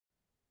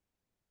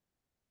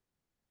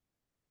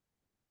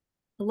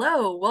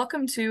Hello,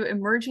 welcome to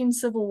Emerging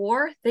Civil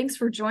War. Thanks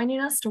for joining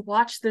us to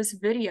watch this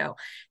video.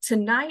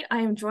 Tonight,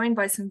 I am joined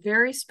by some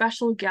very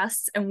special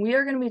guests, and we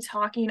are going to be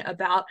talking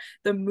about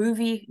the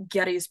movie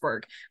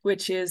Gettysburg,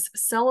 which is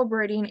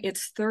celebrating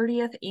its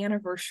 30th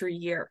anniversary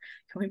year.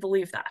 Can we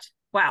believe that?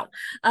 Wow.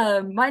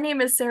 My name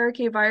is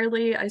Kay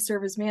Bierle. I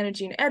serve as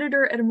managing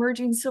editor at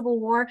Emerging Civil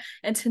War,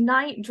 and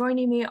tonight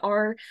joining me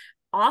are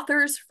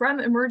authors from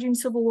Emerging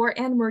Civil War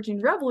and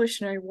Emerging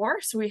Revolutionary War.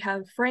 So we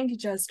have Frank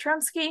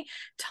Jastrzembski,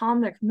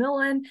 Tom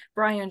McMillan,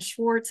 Brian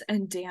Swartz,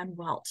 and Dan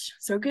Welch.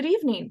 So good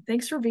evening.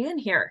 Thanks for being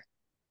here.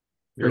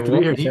 Great to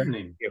be here, sir.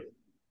 Evening.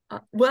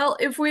 Well,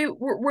 if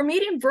we're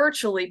meeting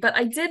virtually, but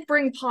I did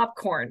bring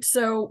popcorn,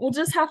 so we'll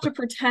just have to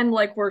pretend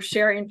like we're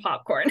sharing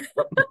popcorn,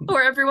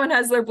 or everyone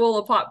has their bowl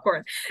of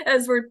popcorn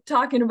as we're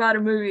talking about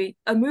a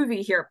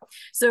movie here.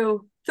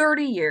 So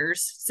 30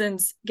 years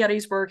since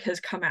Gettysburg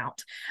has come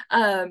out.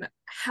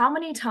 How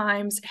many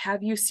times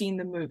have you seen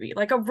the movie?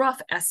 Like a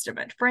rough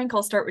estimate. Frank,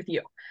 I'll start with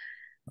you.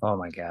 Oh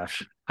my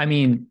gosh. I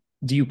mean,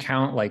 do you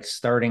count like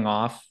starting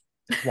off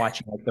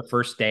watching like the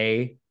first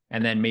day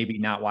and then maybe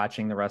not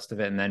watching the rest of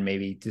it and then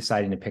maybe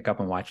deciding to pick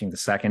up and watching the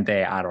second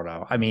day? I don't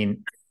know. I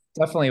mean,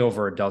 definitely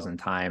over a dozen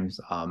times.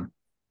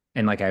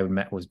 And like I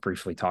was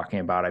briefly talking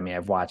about, I mean,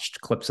 I've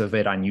watched clips of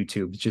it on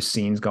YouTube, just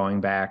scenes going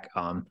back.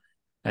 And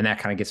that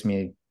kind of gives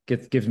me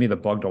the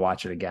bug to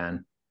watch it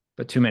again,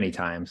 but too many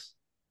times.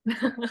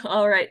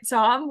 All right,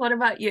 Tom, what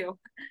about you?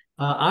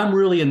 I'm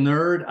really a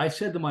nerd. I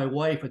said to my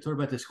wife, I told her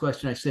about this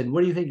question. I said,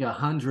 "What do you think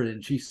 100?"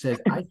 And she said,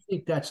 "I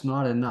think that's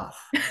not enough."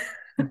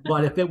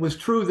 But if it was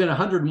true, then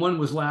 101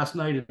 was last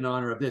night in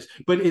honor of this.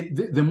 But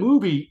the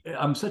movie,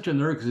 I'm such a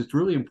nerd because it's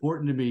really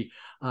important to me.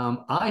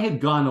 I had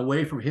gone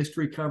away from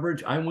history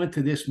coverage. I went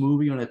to this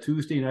movie on a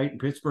Tuesday night in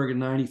Pittsburgh in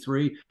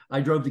 '93.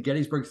 I drove to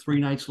Gettysburg 3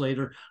 nights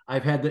later.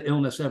 I've had the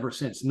illness ever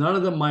since. None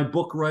of them, my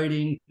book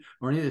writing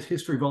or any of this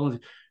history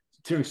volunteering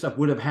stuff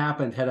would have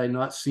happened had I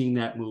not seen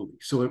that movie.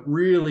 So it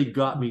really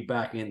got me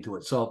back into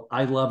it. So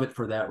I love it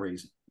for that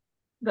reason.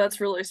 That's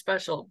really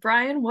special.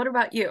 Brian, what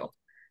about you?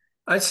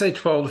 I'd say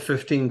 12 to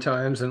 15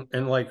 times,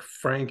 and like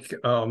Frank,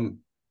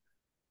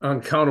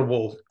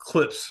 uncountable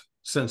clips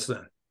since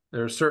then.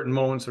 There are certain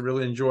moments I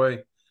really enjoy.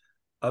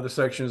 Other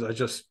sections I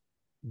just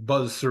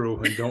buzz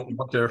through and don't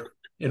want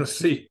to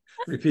see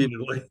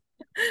repeatedly.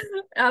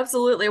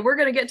 Absolutely. We're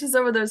going to get to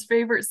some of those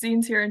favorite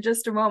scenes here in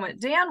just a moment.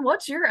 Dan,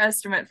 what's your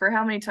estimate for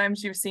how many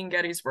times you've seen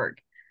Gettysburg?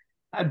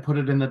 I'd put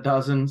it in the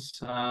dozens,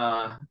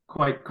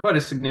 quite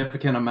a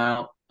significant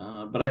amount.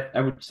 But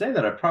I would say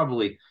that I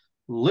probably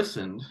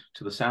listened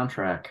to the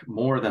soundtrack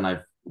more than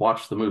I've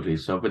watched the movie.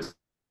 So if it's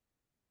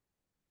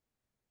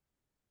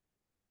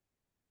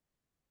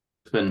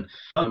been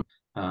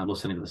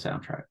listening to the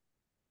soundtrack.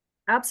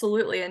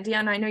 Absolutely. And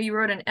Dan, I know you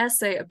wrote an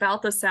essay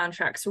about the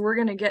soundtrack, so we're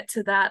going to get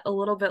to that a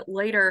little bit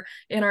later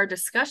in our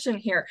discussion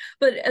here.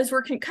 But as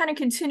we're kind of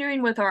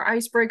continuing with our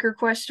icebreaker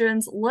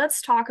questions,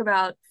 let's talk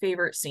about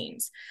favorite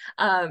scenes.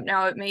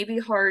 Now, it may be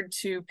hard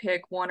to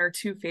pick one or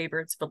two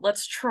favorites, but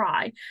let's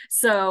try.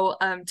 So,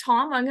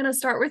 Tom, I'm going to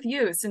start with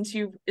you, since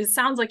it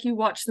sounds like you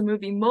watched the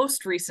movie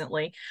most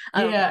recently.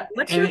 Yeah.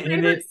 What's your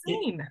favorite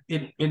scene?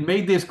 It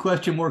made this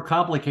question more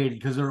complicated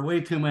because there are way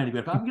too many. But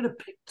if I'm going to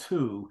pick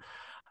two,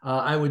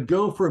 I would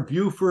go for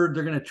Buford.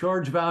 They're going to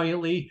charge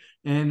valiantly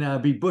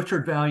and be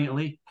butchered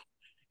valiantly.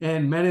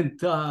 And men in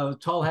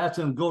tall hats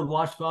and gold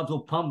watchfobs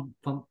will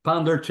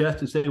pound their chest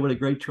and say what a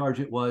great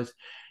charge it was.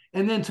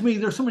 And then to me,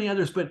 there's so many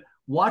others, but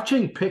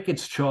watching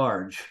Pickett's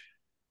charge,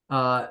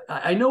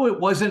 I know it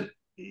wasn't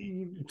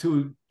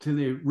to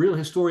the real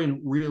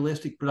historian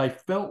realistic, but I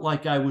felt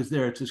like I was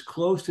there. It's as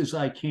close as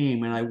I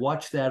came, and I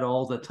watched that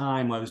all the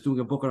time. I was doing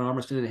a book on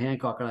Armistead and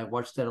Hancock, and I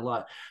watched that a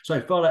lot. So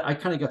I felt I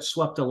kind of got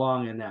swept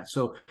along in that.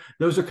 So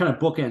those are kind of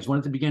bookends, one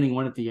at the beginning,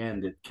 one at the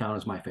end, that count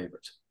as my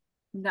favorites.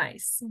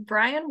 Nice.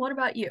 Brian, what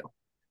about you?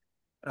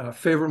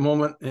 Favorite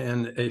moment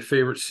and a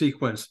favorite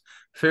sequence.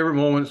 Favorite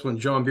moments when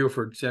John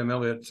Buford, Sam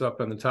Elliott's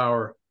up in the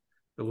tower,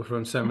 the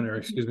Lutheran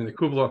Seminary, the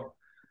cupola.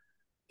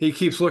 He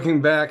keeps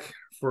looking back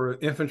for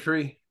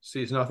infantry,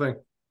 sees nothing,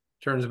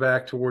 turns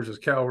back towards his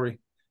cavalry.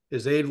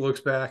 His aide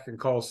looks back and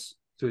calls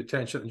to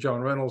attention that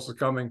John Reynolds is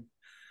coming.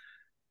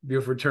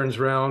 Buford turns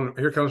around.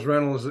 Here comes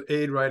Reynolds'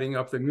 aide riding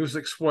up. The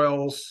music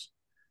swells,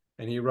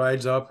 and he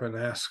rides up and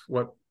asks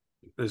what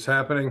is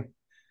happening.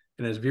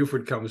 And as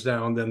Buford comes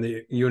down, then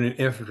the Union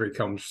infantry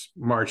comes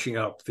marching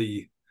up,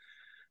 the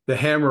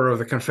hammer of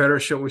the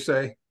Confederates, shall we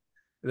say.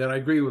 And then I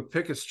agree with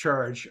Pickett's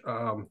charge.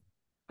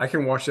 I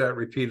can watch that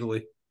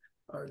repeatedly.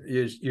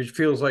 It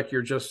feels like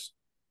you're just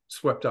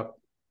swept up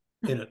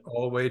in it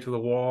all the way to the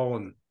wall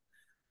and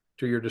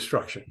to your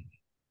destruction.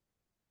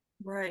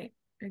 Right,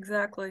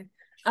 exactly.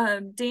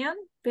 Dan,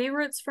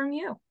 favorites from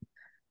you?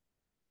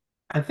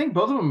 I think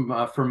both of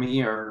them for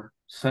me are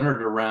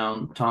centered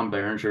around Tom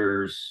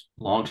Berenger's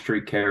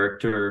Longstreet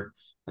character.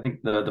 I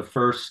think the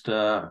first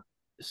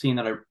scene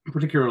that I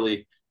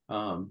particularly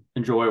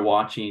enjoy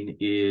watching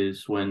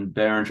is when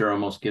Berenger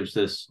almost gives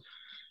this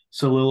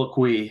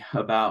soliloquy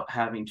about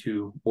having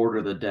to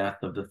order the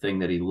death of the thing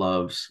that he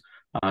loves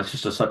It's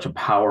just such a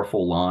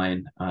powerful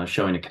line,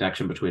 showing a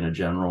connection between a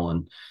general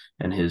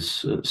and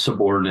his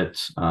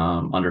subordinates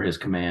under his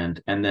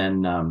command. And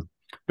then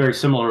very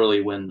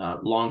similarly, when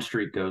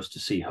Longstreet goes to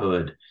see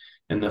Hood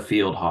in the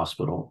field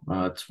hospital,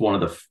 it's one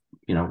of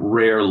the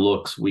rare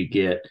looks we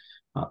get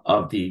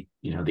of the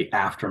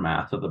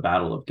aftermath of the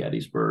Battle of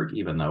Gettysburg,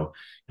 even though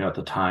at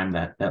the time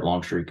that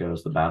Longstreet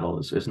goes, the battle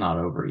is not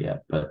over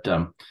yet. But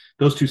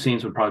those two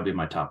scenes would probably be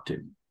my top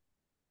two.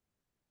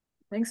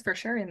 Thanks for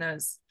sharing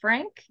those.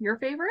 Frank, your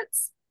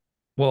favorites?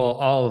 Well,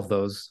 all of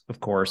those, of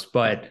course,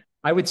 but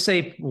I would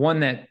say one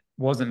that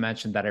wasn't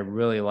mentioned that I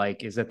really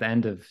like is at the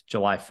end of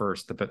July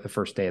 1st, the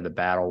first day of the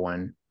battle,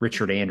 when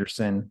Richard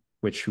Anderson,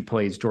 who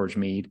plays George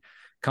Meade,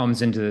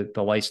 comes into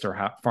the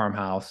Leicester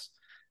farmhouse,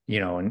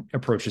 and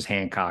approaches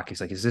Hancock.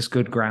 He's like, "Is this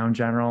good ground,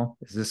 General?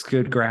 Is this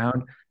good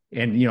ground?"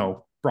 And,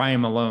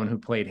 Brian Malone, who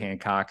played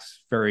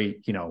Hancock's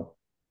very,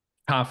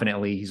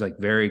 confidently, he's like,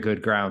 "Very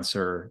good ground,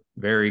 sir.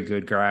 Very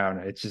good ground."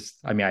 It's just,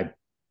 I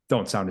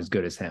don't sound as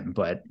good as him,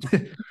 but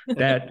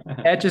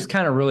that just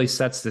kind of really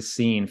sets the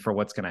scene for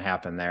what's going to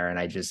happen there. And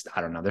I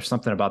don't know. There's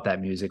something about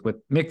that music with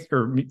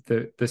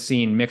the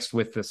scene mixed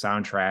with the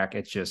soundtrack.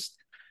 It's just,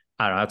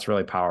 I don't know. It's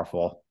really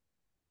powerful.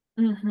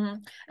 Mm-hmm.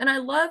 And I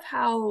love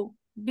how,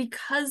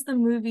 because the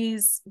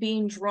movie's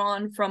being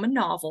drawn from a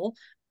novel,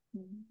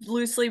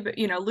 loosely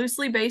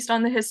based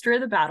on the history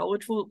of the battle,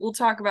 which we'll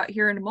talk about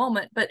here in a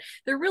moment, but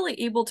they're really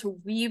able to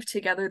weave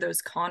together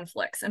those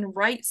conflicts and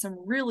write some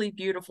really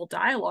beautiful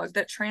dialogue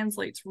that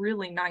translates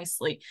really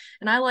nicely.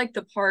 And I like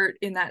the part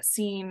in that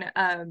scene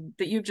that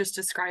you've just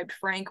described,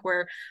 Frank,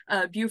 where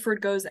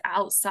Buford goes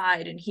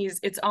outside and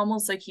it's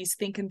almost like he's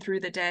thinking through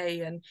the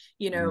day, and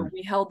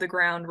we held the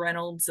ground,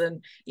 Reynolds,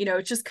 and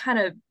it just kind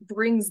of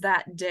brings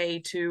that day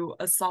to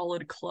a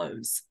solid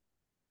close.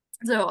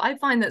 So I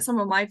find that some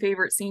of my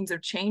favorite scenes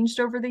have changed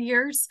over the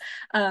years,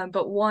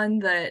 but one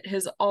that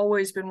has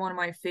always been one of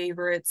my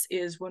favorites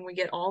is when we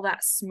get all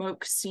that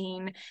smoke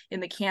scene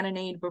in the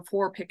cannonade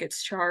before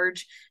Pickett's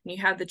charge, and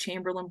you have the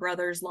Chamberlain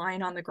brothers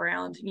lying on the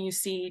ground, and you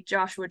see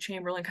Joshua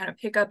Chamberlain kind of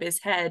pick up his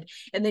head,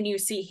 and then you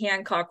see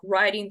Hancock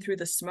riding through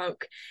the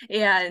smoke.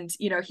 And,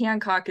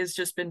 Hancock has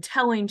just been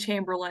telling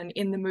Chamberlain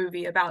in the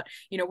movie about,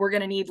 we're going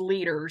to need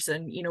leaders,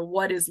 and,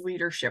 what is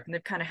leadership? And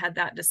they've kind of had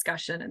that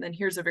discussion. And then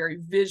here's a very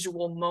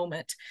visual moment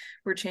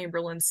where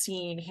Chamberlain's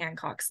seeing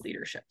Hancock's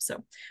leadership.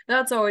 So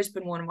that's always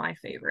been one of my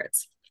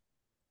favorites.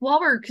 While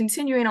we're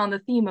continuing on the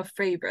theme of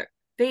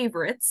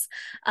favorites,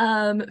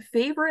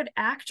 favorite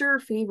actor,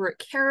 favorite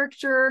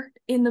character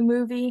in the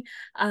movie.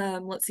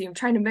 Let's see, I'm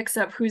trying to mix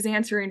up who's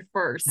answering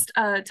first.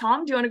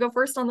 Tom, do you want to go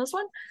first on this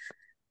one?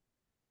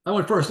 I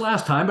went first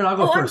last time, but I'll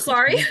go first. I'm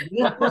sorry.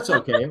 Yeah, that's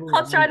okay.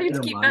 I'll try to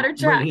keep better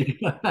track.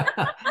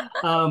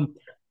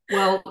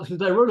 Well,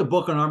 since I wrote a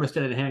book on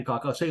Armistead and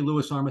Hancock, I'll say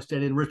Louis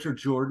Armistead and Richard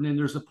Jordan. And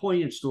there's a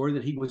poignant story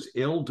that he was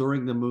ill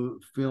during the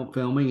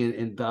filming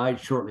and died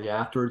shortly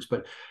afterwards.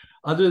 But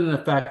other than the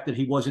fact that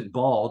he wasn't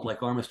bald like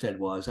Armistead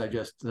was, I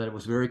just thought it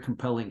was a very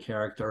compelling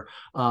character.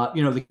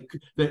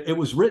 It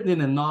was written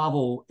in a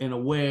novel in a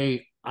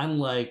way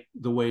unlike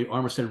the way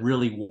Armistead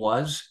really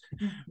was,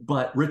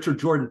 but Richard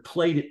Jordan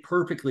played it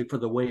perfectly for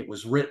the way it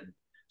was written.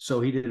 So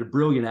he did a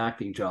brilliant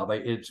acting job.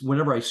 It's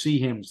whenever I see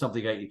him,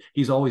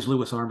 he's always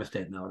Louis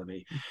Armistead now to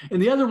me.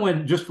 And the other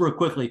one, just real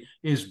quickly,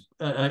 is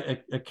a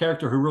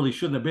character who really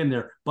shouldn't have been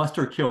there,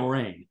 Buster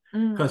Kilrain,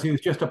 because he was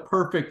just a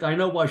perfect. I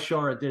know why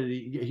Shara did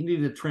it. He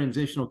needed a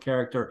transitional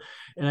character,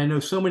 and I know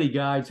so many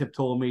guides have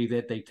told me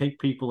that they take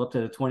people up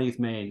to the 20th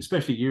Maine,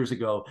 especially years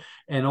ago,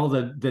 and all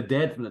the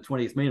dead from the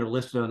 20th Maine are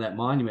listed on that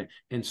monument.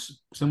 And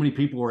so many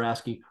people were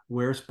asking,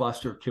 "Where's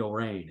Buster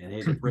Kilrain?" And they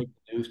had to break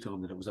the news to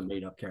him that it was a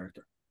made-up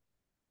character.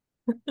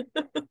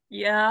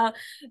 Yeah,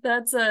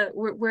 that's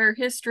where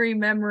history,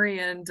 memory,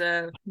 and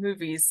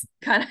movies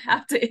kind of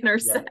have to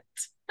intersect.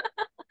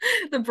 Yeah.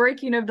 The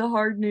breaking of the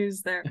hard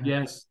news there.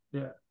 Yes.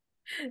 Yeah.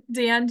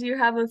 Dan, do you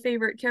have a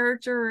favorite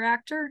character or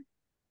actor?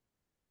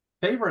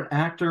 Favorite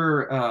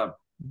actor?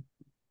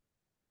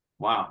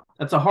 Wow,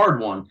 that's a hard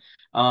one.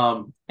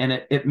 And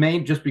it may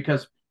just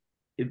because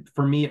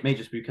for me, it may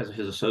just be because of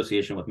his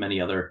association with many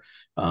other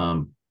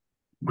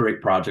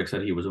great projects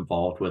that he was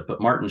involved with.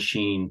 But Martin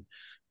Sheen,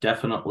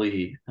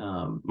 definitely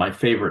my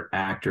favorite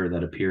actor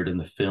that appeared in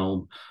the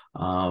film.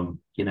 I'm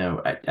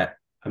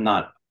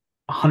not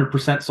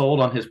 100% sold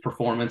on his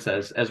performance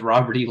as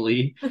Robert E.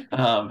 Lee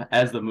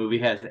as the movie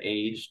has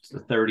aged to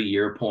the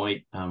 30-year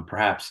point.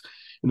 Perhaps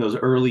in those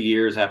early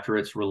years after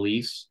its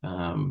release,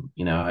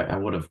 I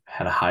would have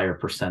had a higher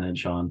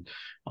percentage on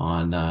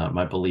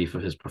my belief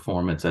of his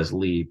performance as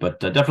Lee.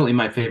 But definitely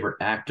my favorite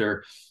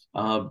actor.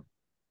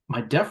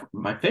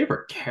 My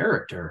favorite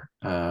character,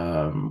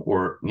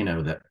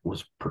 that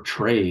was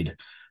portrayed.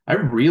 I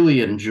really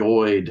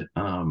enjoyed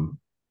the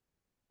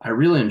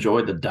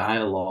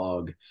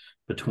dialogue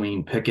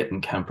between Pickett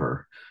and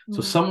Kemper.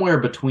 So somewhere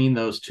between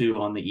those two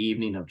on the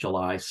evening of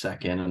July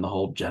 2nd and the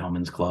whole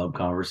gentleman's club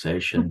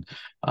conversation.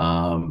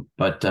 I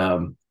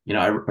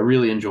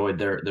really enjoyed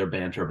their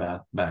banter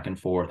back and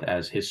forth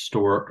as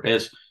historic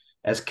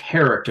as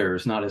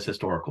characters, not as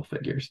historical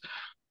figures.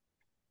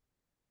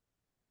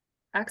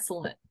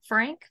 Excellent.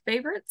 Frank,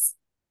 favorites?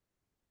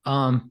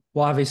 Well,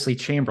 obviously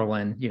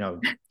Chamberlain,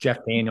 Jeff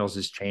Daniels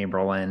is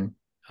Chamberlain.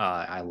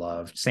 I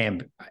love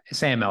Sam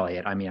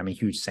Elliott. I mean, I'm a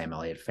huge Sam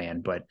Elliott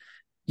fan, but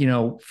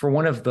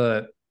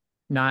for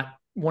not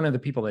one of the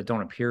people that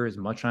don't appear as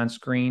much on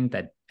screen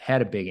that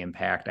had a big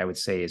impact, I would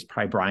say, is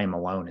probably Brian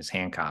Malone as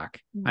Hancock.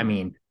 Mm-hmm. I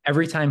mean,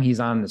 every time he's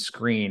on the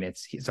screen, it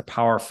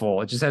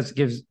just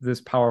gives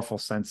this powerful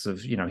sense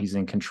of, he's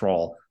in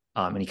control,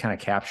 and he kind of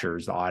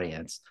captures the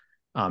audience.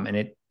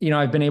 And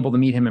I've been able to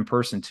meet him in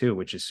person too,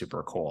 which is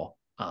super cool.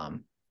 But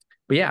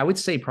yeah, I would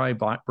say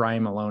probably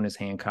Brian Malone as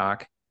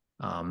Hancock.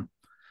 Like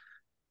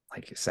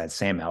I said,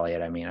 Sam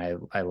Elliott. I mean,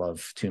 I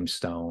love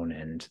Tombstone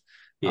and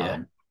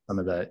some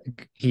of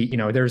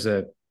there's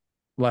a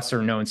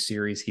lesser known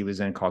series he was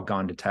in called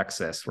Gone to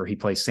Texas where he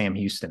plays Sam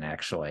Houston.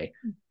 Actually,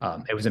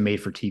 it was a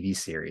made for TV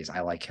series.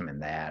 I like him in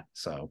that.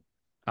 So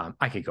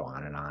I could go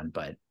on and on,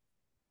 but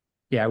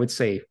yeah, I would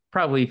say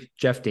probably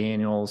Jeff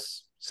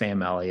Daniels,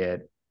 Sam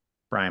Elliott,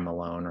 Brian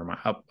Malone are my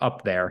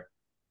up there.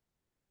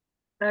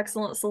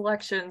 Excellent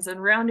selections.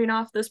 And rounding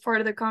off this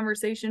part of the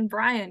conversation,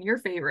 Brian, your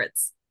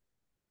favorites?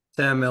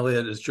 Sam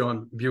Elliott is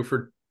John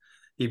Buford.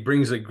 He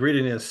brings a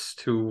grittiness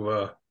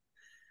to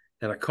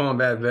and a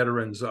combat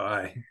veteran's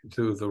eye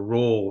to the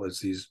role as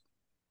he's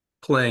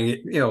playing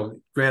it.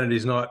 Granted,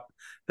 he's not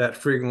that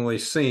frequently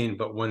seen,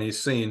 but when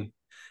he's seen,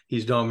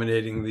 he's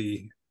dominating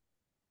the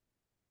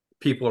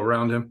people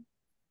around him.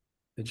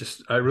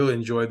 I really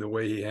enjoyed the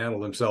way he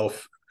handled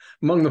himself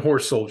among the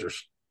horse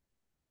soldiers.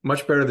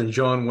 Much better than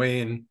John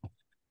Wayne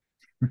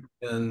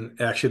and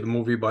actually the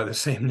movie by the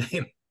same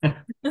name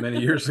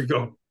many years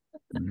ago.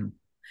 Mm-hmm.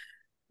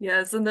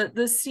 Yes, and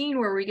the scene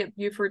where we get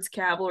Buford's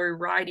cavalry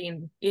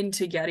riding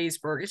into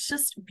Gettysburg, it's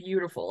just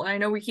beautiful. And I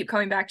know we keep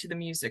coming back to the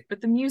music,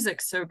 but the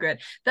music's so good.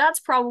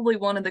 That's probably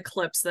one of the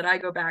clips that I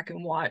go back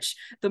and watch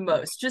the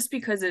most, just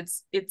because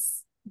it's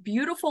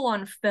beautiful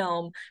on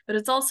film, but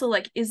it's also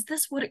like, is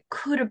this what it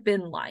could have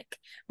been like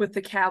with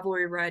the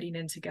cavalry riding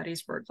into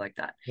Gettysburg like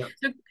that? Yep.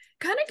 So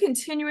kind of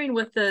continuing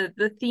with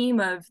the theme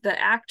of the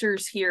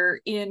actors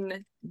here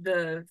in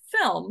the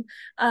film,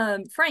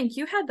 Frank,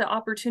 you had the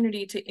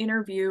opportunity to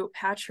interview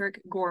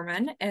Patrick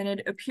Gorman, and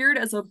it appeared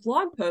as a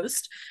blog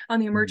post on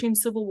the Emerging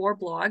Civil War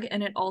blog,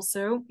 and it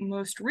also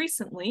most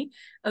recently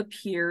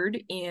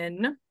appeared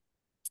in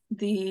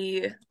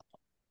the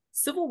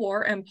Civil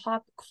War and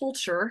Pop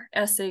Culture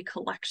essay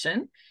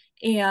collection.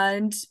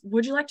 And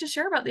would you like to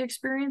share about the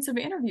experience of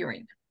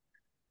interviewing?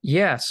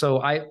 Yeah,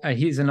 so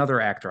he's another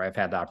actor I've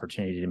had the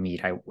opportunity to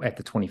meet at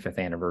the 25th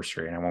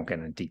anniversary, and I won't get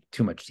into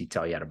too much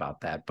detail yet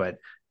about that, but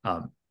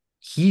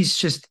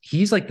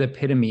he's like the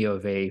epitome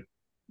of a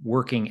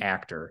working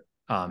actor.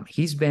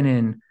 He's been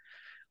in,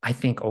 I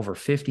think, over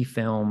 50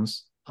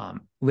 films,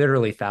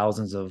 literally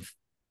thousands of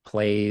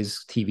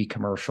plays, TV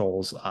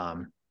commercials,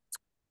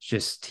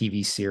 just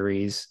TV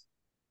series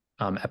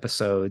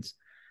episodes.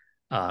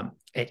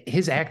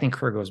 His acting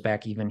career goes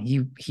back even.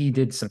 He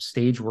did some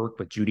stage work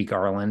with Judy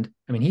Garland.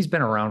 I mean, he's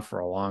been around for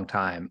a long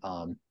time.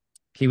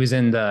 He was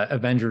in the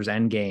Avengers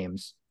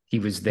Endgames. He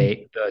was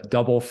the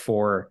double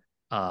for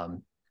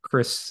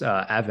Chris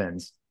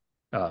Evans,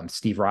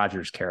 Steve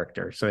Rogers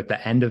character. So at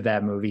the end of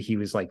that movie, he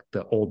was like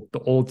the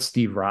old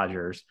Steve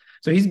Rogers.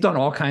 So he's done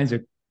all kinds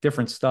of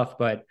different stuff,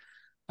 but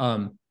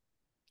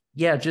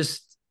yeah,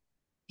 just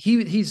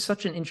he's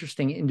such an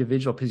interesting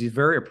individual because he's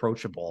very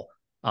approachable.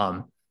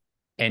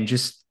 And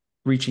just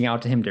reaching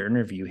out to him to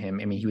interview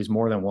him, I mean, he was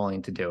more than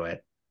willing to do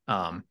it.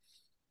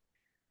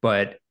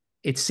 But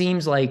it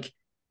seems like,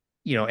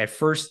 at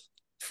first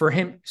for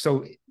him,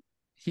 so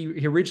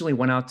he originally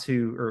went out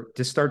to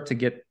start to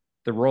get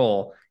the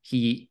role,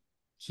 he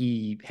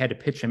had to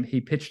pitch him.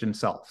 He pitched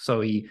himself. So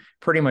he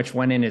pretty much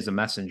went in as a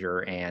messenger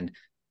and,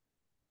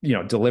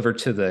 delivered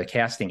to the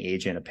casting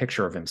agent a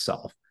picture of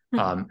himself,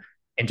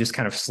 and just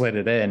kind of slid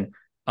it in.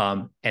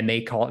 And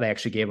they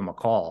actually gave him a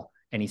call.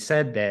 And he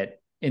said that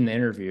in the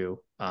interview,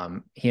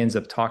 he ends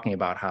up talking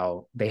about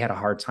how they had a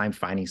hard time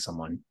finding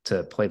someone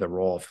to play the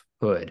role of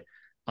Hood.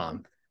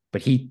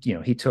 But he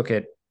took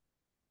it,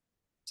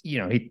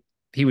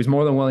 he was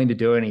more than willing to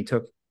do it, and he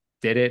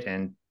did it.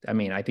 And I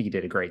mean, I think he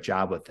did a great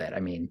job with it. I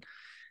mean,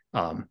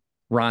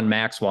 Ron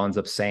Maxwell ends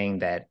up saying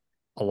that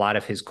a lot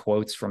of his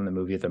quotes from the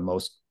movie are the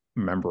most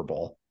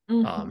memorable.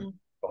 The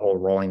whole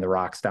rolling the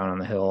rocks down on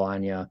the hill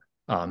on you.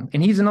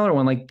 And he's another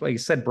one, like I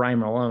said, Brian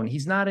Malone,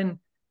 he's not in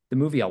the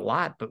movie a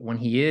lot, but when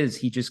he is,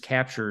 he just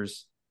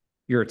captures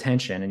your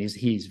attention, and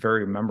he's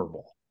very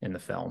memorable in the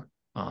film.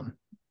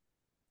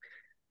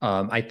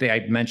 I think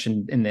I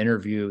mentioned in the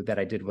interview that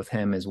I did with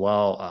him as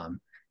well.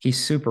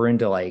 He's super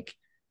into like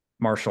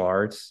martial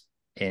arts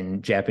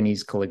and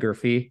Japanese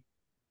calligraphy.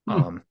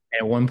 And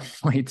at one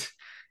point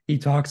he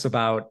talks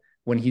about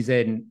when he's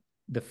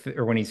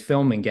when he's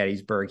filming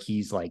Gettysburg,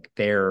 he's like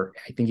there,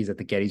 I think he's at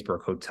the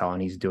Gettysburg Hotel,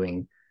 and he's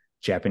doing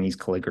Japanese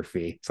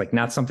calligraphy. It's like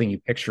not something you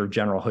picture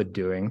General Hood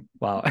doing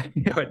while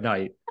at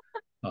night.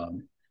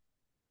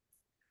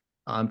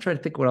 I'm trying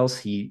to think what else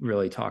he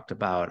really talked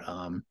about.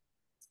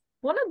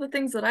 One of the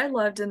things that I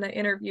loved in the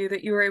interview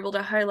that you were able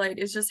to highlight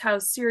is just how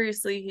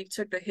seriously he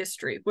took the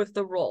history with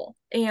the role.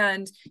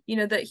 And,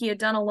 that he had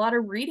done a lot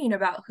of reading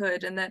about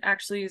Hood and that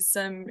actually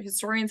some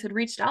historians had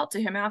reached out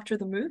to him after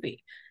the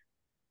movie.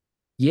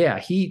 Yeah,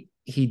 he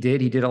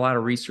did. He did a lot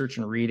of research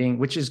and reading,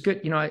 which is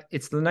good.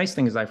 It's the nice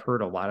thing is I've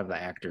heard a lot of the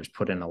actors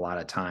put in a lot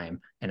of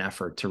time and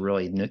effort to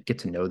really get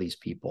to know these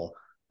people.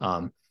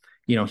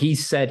 He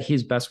said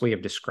his best way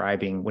of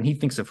describing when he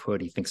thinks of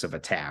Hood, he thinks of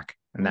attack.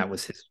 And that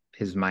was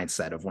his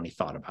mindset of when he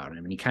thought about him.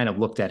 And he kind of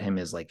looked at him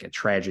as like a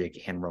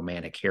tragic and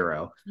romantic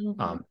hero.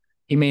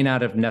 He may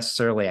not have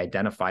necessarily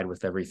identified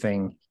with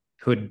everything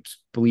Hood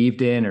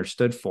believed in or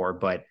stood for,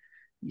 but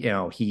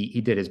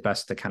he did his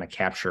best to kind of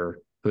capture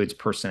Hood's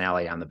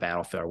personality on the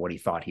battlefield, or what he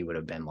thought he would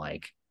have been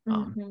like.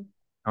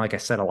 Like I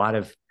said, a lot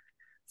of,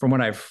 from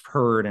what I've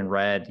heard and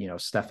read,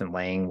 Stephen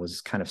Lang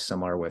was kind of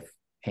similar with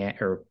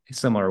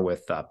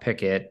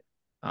Pickett,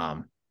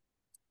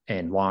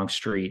 and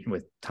Longstreet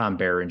with Tom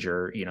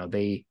Berenger.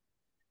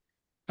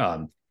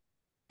 That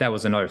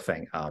was another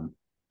thing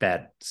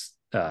that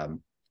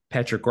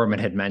Patrick Gorman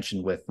had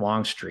mentioned with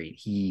Longstreet.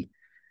 He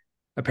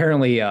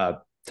apparently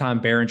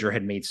Tom Berenger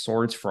had made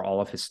swords for all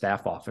of his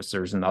staff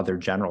officers and other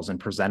generals and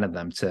presented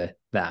them to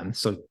them.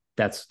 So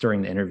that's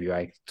during the interview.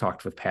 I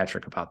talked with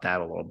Patrick about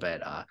that a little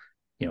bit.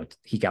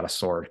 He got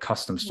a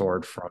custom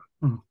sword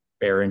from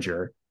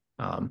Berenger.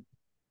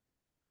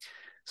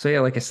 So yeah,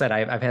 like I said,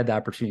 I've had the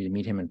opportunity to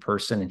meet him in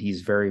person, and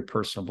he's very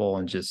personable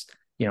and just,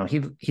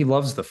 he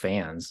loves the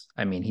fans.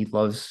 I mean, he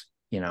loves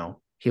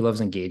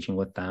engaging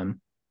with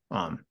them.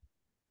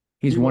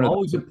 He will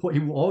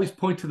always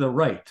point to the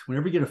right.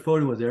 Whenever you get a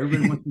photo with it,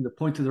 everybody wants him to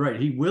point to the right.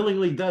 He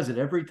willingly does it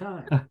every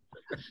time.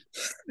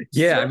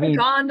 Yeah,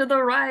 gone to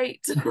the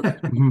right.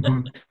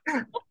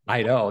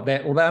 I know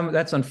that. Well,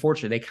 that's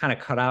unfortunate. They kind of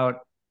cut out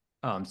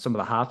some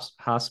of the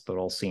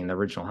hospital scene, the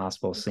original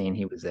hospital scene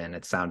he was in.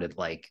 It sounded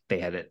like they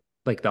had it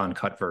like the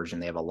uncut version.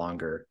 They have a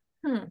longer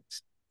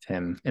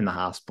him in the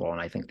hospital,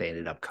 and I think they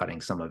ended up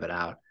cutting some of it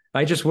out.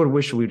 I just would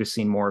wish we'd have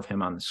seen more of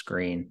him on the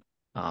screen,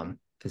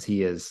 because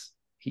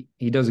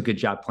he does a good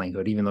job playing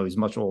Hood, even though he's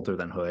much older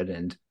than Hood.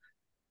 And,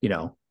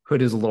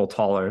 Hood is a little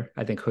taller.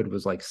 I think Hood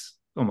was like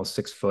almost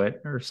 6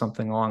 foot or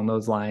something along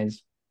those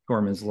lines.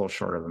 Gorman's a little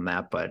shorter than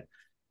that, but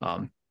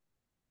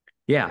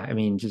yeah, I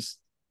mean,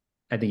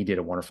 I think he did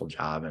a wonderful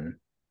job. And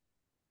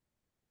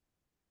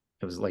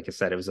it was, like I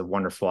said, it was a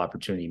wonderful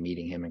opportunity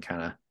meeting him and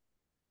kind of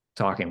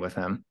talking with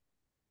him.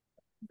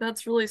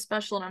 That's really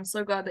special, and I'm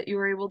so glad that you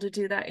were able to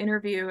do that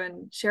interview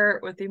and share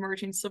it with the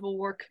emerging Civil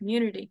War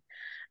community.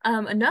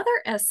 Another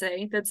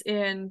essay that's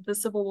in the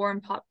Civil War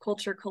and Pop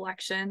Culture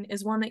collection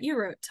is one that you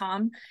wrote,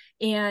 Tom,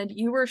 and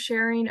you were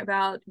sharing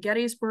about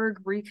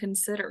Gettysburg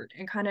Reconsidered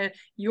and kind of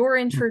your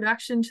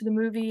introduction to the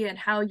movie and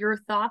how your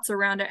thoughts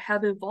around it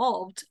have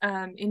evolved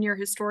in your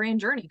historian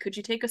journey. Could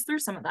you take us through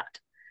some of that?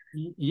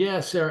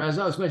 Yes, Sarah. As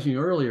I was mentioning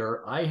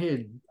earlier,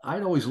 I'd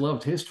always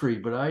loved history,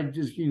 but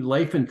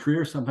life and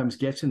career sometimes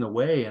gets in the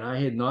way, and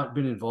I had not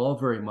been involved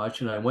very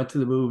much. And I went to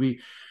the movie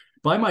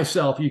by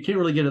myself. You can't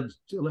really get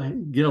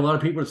a lot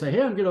of people to say,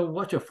 "Hey, I'm going to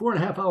watch a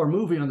 4.5-hour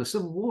movie on the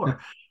Civil War."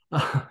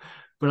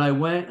 But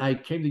I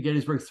came to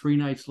Gettysburg 3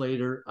 nights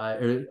later.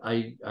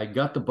 I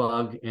got the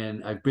bug,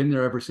 and I've been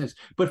there ever since.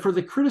 But for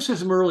the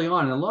criticism early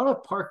on, and a lot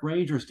of park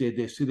rangers did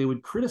this too. They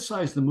would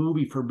criticize the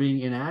movie for being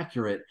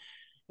inaccurate.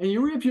 And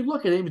if you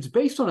look at it, it's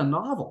based on a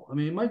novel. I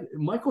mean,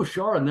 Michael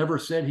Shara never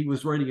said he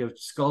was writing a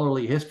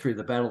scholarly history of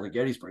the Battle of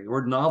Gettysburg. The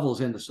word novel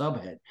is in the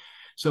subhead.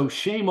 So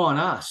shame on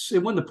us.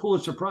 It won the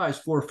Pulitzer Prize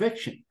for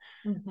fiction.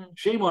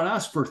 Shame on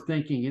us for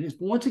thinking it is.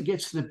 Once it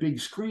gets to the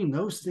big screen,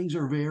 those things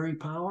are very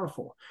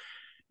powerful.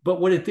 But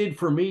what it did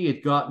for me,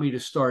 it got me to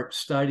start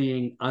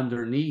studying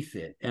underneath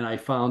it. And I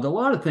found a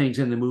lot of things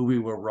in the movie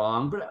were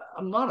wrong, but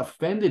I'm not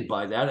offended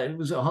by that. It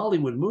was a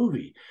Hollywood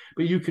movie,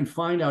 but you can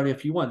find out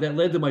if you want. That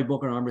led to my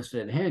book on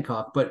Armistead and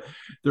Hancock, but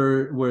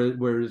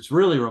where it's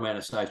really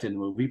romanticized in the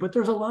movie. But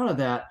there's a lot of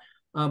that.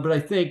 But I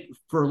think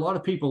for a lot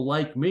of people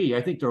like me,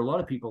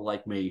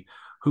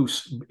 who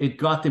it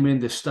got them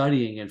into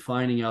studying and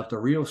finding out the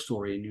real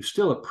story, and you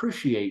still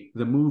appreciate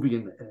the movie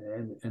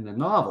and the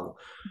novel,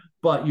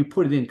 but you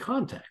put it in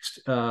context.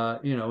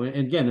 And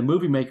again, the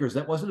movie makers,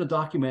 that wasn't a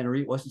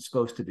documentary. It wasn't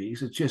supposed to be.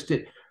 So it's just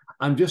it.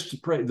 I'm just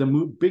afraid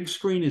big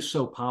screen is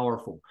so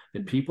powerful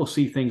that people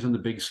see things on the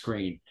big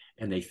screen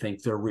and they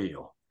think they're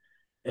real.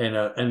 And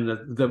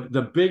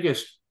the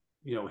biggest,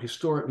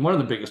 one of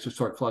the biggest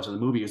historic flaws of the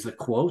movie is the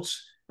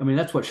quotes. I mean,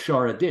 that's what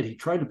Shara did. He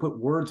tried to put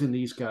words in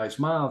these guys'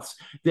 mouths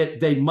that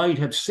they might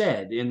have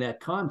said in that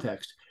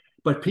context,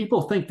 but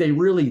people think they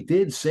really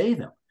did say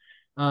them.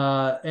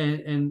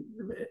 And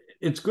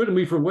it's good to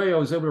me for the way I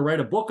was able to write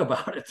a book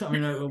about it. I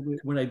mean,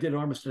 when I did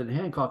Armistead and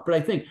Hancock, but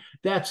I think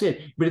that's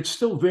it. But it's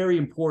still very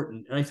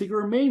important. And I think it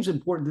remains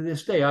important to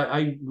this day.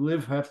 I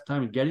live half the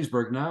time in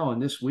Gettysburg now,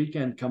 and this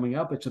weekend coming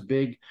up, it's a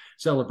big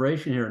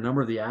celebration here. A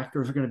number of the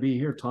actors are going to be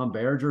here. Tom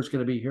Berenger is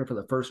going to be here for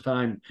the first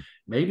time,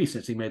 maybe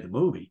since he made the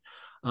movie.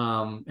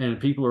 And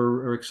people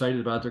are excited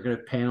about it. They're going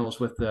to have panels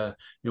with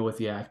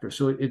the actors.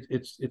 So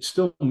it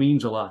still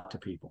means a lot to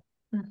people.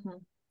 Mm-hmm.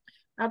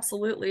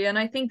 Absolutely. And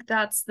I think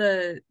that's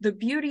the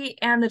beauty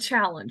and the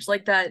challenge,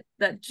 like that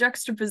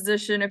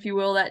juxtaposition, if you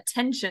will, that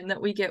tension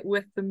that we get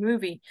with the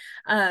movie,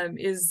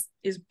 is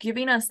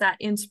giving us that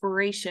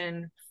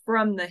inspiration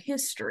from the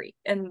history.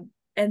 And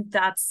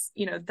that's,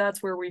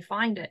 that's where we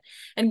find it.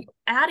 And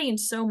adding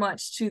so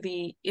much to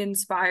the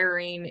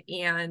inspiring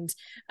and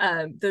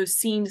those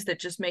scenes that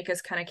just make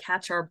us kind of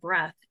catch our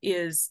breath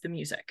is the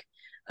music.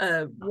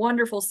 A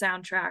wonderful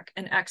soundtrack,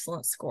 an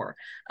excellent score.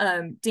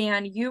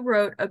 Dan, you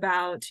wrote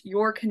about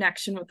your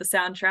connection with the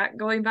soundtrack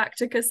going back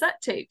to cassette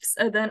tapes,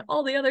 and then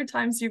all the other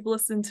times you've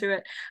listened to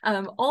it,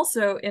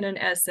 also in an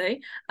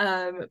essay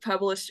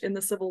published in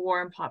the Civil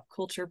War and Pop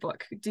Culture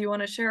book. Do you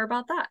want to share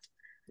about that?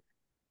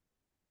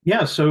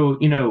 Yeah, so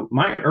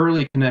my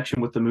early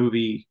connection with the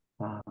movie,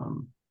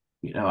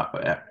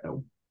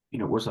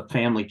 was a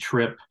family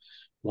trip,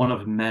 one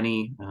of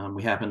many.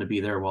 We happened to be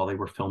there while they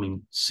were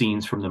filming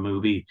scenes from the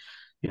movie.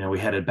 We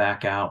headed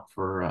back out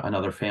for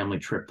another family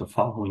trip the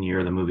following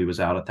year. The movie was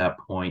out at that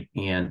point,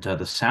 and the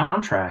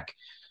soundtrack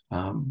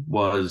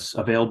was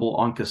available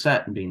on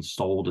cassette and being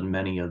sold in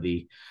many of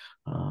the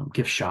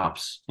gift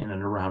shops in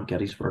and around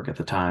Gettysburg at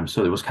the time.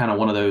 So it was kind of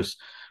one of those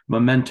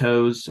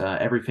mementos.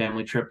 Every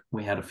family trip,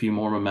 we had a few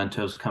more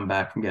mementos come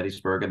back from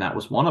Gettysburg, and that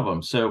was one of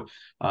them. So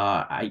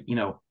I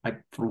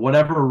for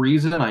whatever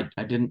reason,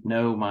 I didn't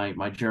know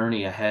my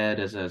journey ahead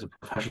as a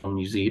professional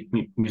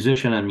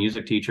musician and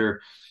music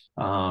teacher.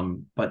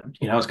 But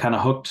I was kind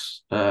of hooked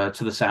to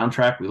the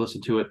soundtrack. We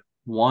listened to it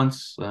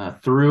once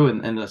through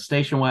in the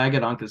station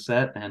wagon on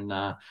cassette, and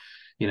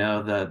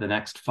the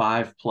next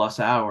 5+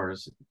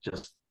 hours,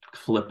 just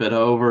flip it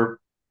over,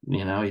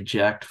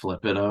 eject,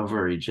 flip it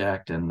over,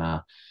 eject,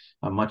 and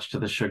much to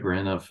the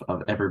chagrin of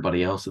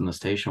everybody else in the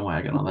station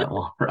wagon on that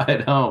long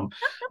ride home.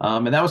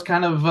 And that was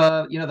kind of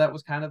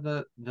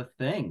the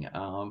thing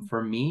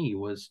for me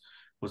was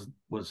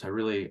I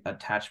really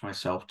attached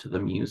myself to the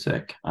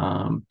music.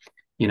 One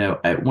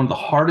of the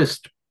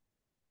hardest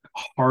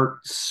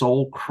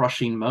soul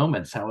crushing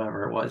moments,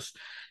 however, was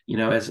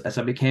as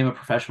I became a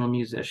professional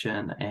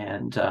musician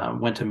and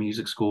went to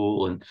music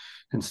school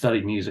and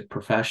studied music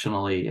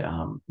professionally,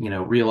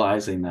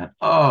 realizing that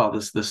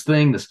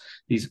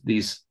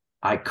these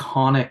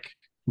iconic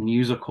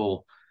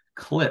musical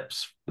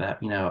clips that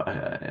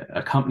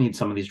accompanied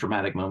some of these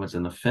dramatic moments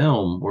in the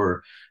film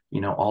were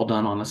all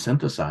done on a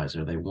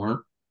synthesizer. They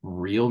weren't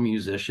real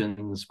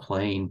musicians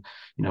playing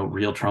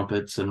real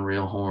trumpets and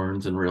real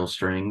horns and real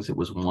strings. It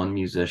was one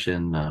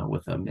musician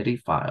with a MIDI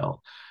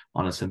file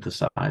on a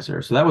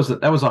synthesizer. So that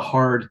was a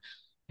hard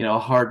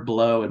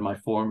blow in my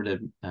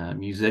formative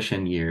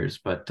musician years,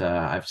 but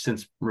I've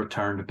since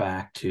returned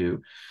back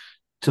to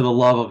the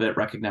love of it,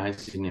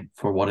 recognizing it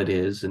for what it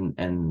is,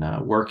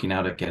 and working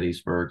out at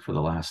Gettysburg for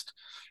the last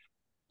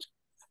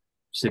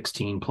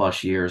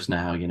 16+ years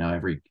now.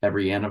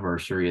 Every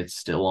anniversary it's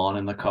still on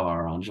in the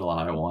car on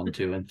July 1,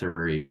 2, and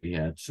 3.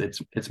 Yeah,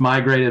 it's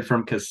migrated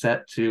from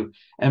cassette to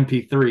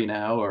MP3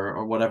 now,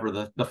 or whatever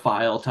the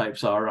file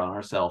types are on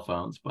our cell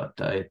phones, but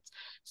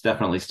it's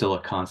definitely still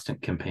a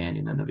constant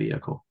companion in the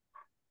vehicle.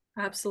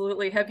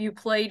 Absolutely. Have you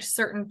played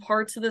certain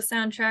parts of the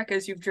soundtrack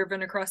as you've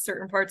driven across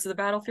certain parts of the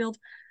battlefield?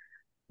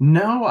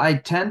 No, I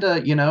tend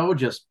to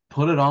just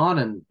put it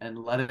on and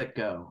let it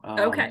go.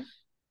 Okay.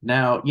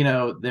 Now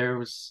there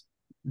was,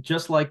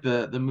 just like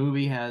the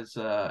movie has,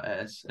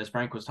 as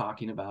Frank was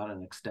talking about,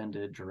 an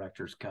extended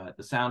director's cut.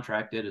 The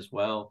soundtrack did as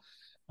well.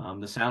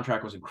 The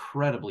soundtrack was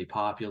incredibly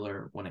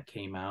popular when it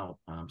came out.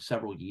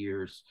 Several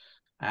years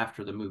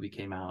after the movie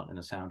came out and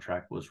the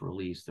soundtrack was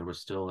released, there was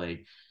still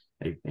a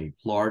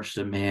large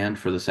demand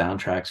for the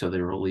soundtrack. So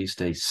they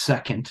released a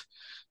second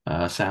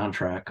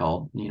soundtrack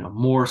called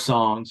More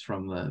Songs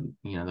from the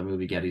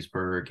movie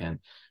Gettysburg, and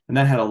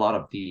that had a lot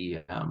of the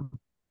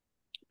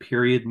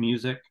period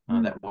music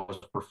that was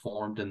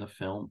performed in the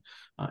film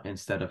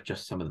instead of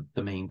just some of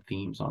the main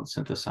themes on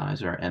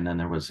synthesizer. And then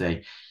there was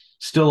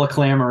still a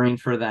clamoring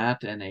for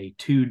that, and a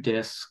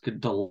 2-disc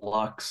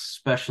deluxe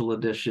special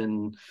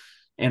edition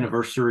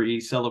anniversary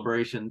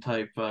celebration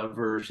type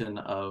version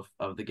of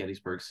the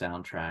Gettysburg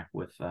soundtrack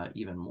with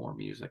even more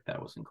music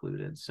that was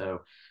included.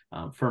 So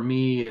for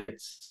me,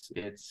 it's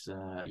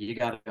you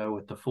got to go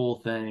with the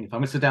full thing. If I'm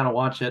gonna sit down and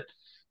watch it,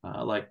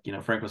 like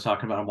Frank was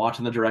talking about, I'm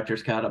watching the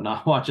director's cut. I'm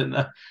not watching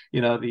the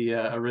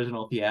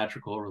original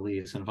theatrical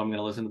release. And if I'm going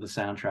to listen to the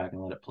soundtrack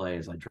and let it play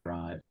as I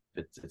drive,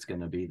 it's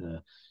going to be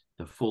the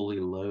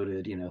fully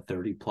loaded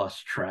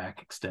 30+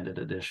 track extended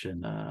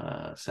edition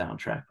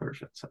soundtrack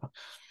version. So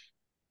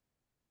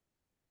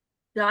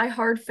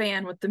Die-hard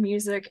fan with the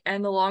music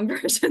and the long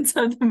versions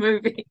of the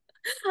movie.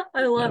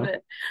 I love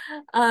it.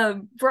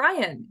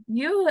 Brian,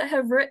 you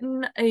have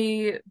written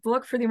a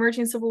book for the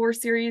Emerging Civil War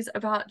series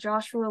about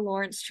Joshua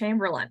Lawrence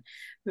Chamberlain,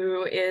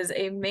 who is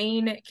a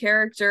main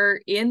character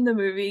in the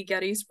movie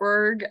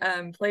Gettysburg,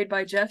 played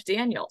by Jeff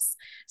Daniels.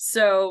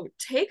 So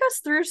take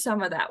us through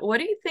some of that. What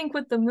do you think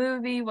with the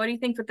movie? What do you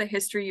think with the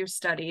history you've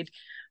studied?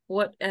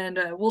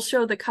 we'll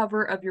show the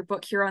cover of your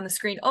book here on the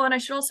screen. Oh, and I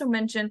should also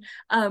mention,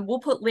 we'll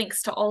put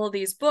links to all of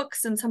these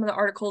books and some of the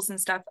articles and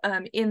stuff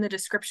in the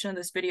description of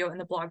this video and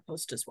the blog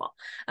post as well.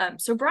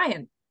 So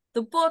Brian,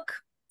 the book,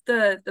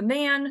 the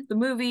man, the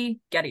movie,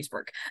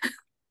 Gettysburg.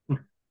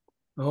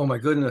 Oh my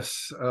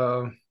goodness.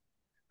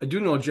 I do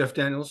know Jeff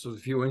Daniels was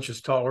a few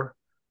inches taller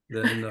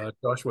than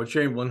Joshua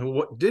Chamberlain,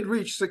 who did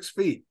reach 6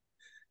 feet.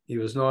 He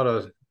was not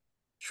a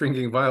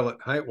shrinking violet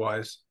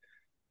height-wise.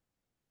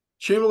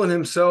 Chamberlain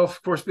himself,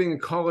 of course, being a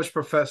college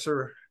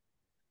professor,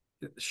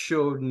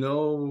 showed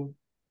no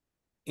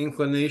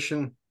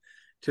inclination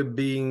to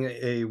being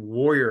a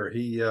warrior.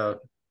 He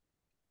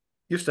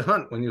used to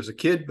hunt when he was a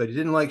kid, but he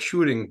didn't like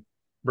shooting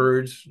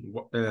birds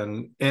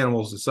and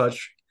animals and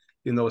such,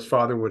 even though his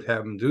father would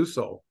have him do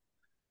so.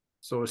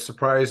 So it's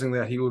surprising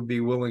that he would be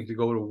willing to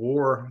go to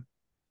war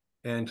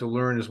and to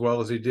learn as well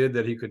as he did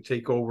that he could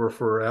take over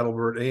for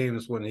Adelbert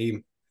Ames when he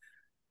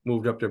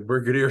moved up to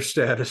brigadier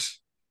status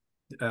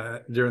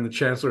during the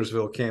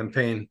Chancellorsville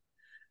campaign.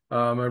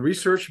 My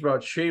research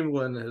about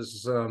Chamberlain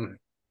has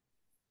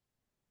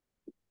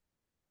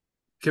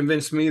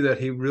convinced me that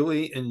he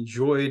really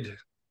enjoyed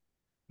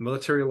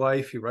military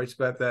life. He writes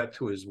about that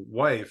to his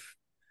wife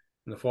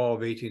in the fall of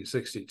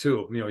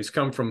 1862. You know, he's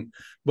come from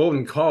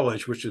Bowdoin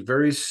College, which is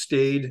very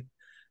staid,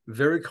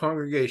 very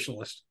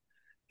congregationalist,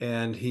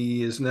 and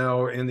he is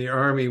now in the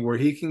Army where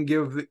he can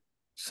give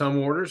some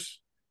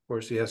orders. Of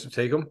course, he has to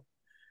take them.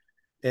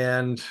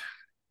 And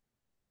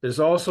there's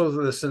also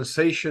the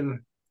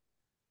sensation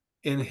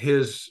in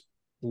his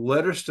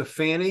letters to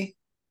Fanny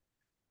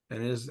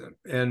and his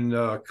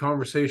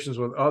conversations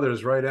with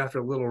others right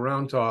after Little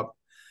Round Top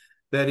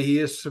that he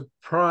is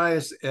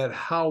surprised at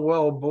how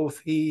well both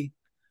he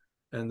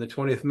and the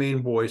 20th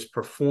Maine boys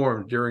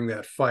performed during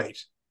that fight.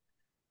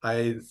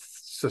 I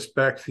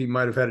suspect he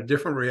might have had a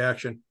different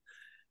reaction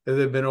if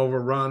they'd been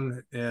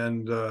overrun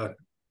and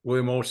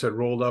William Oates had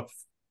rolled up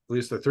at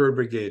least the 3rd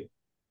Brigade.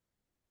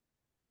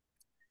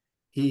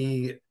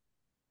 He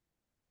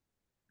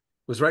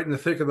was right in the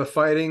thick of the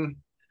fighting.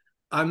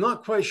 I'm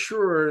not quite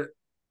sure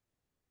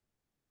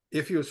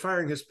if he was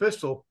firing his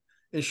pistol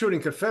and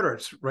shooting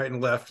Confederates right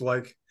and left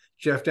like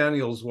Jeff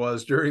Daniels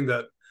was during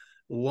that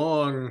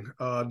long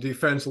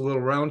defense of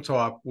Little Round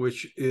Top,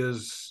 which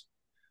is,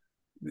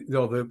 you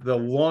know, the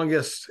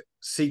longest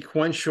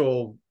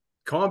sequential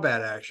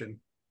combat action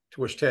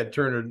to which Ted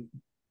Turner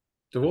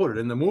devoted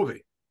in the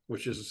movie,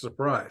 which is a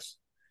surprise.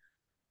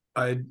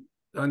 I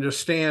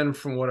understand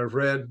from what I've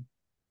read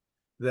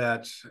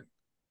that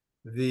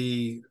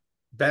the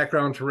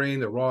background terrain,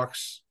 the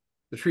rocks,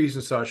 the trees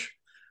and such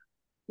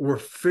were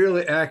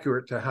fairly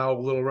accurate to how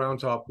Little Round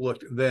Top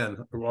looked then.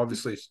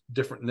 Obviously, it's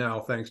different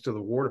now thanks to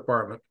the War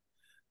Department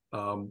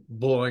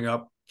blowing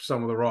up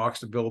some of the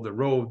rocks to build the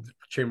road,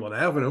 Chamberlain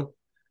Avenue.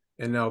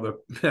 And now the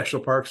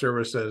National Park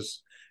Service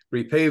has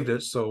repaved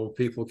it so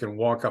people can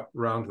walk up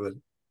around to the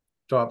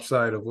top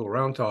side of Little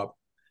Round Top.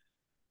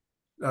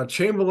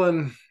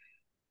 Chamberlain,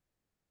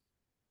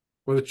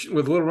 with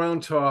Little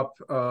Round Top,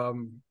 I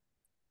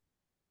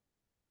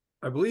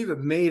believe it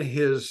made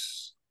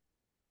his,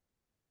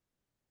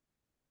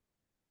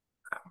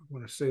 I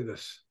want to say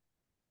this,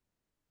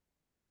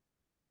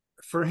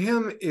 for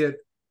him, it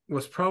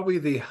was probably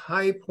the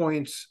high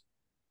points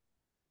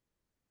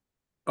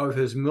of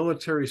his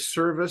military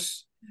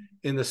service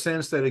in the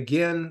sense that,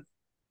 again,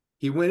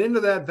 he went into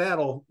that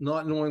battle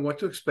not knowing what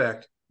to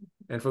expect.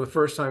 And for the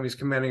first time, he's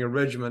commanding a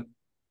regiment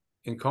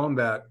in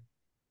combat.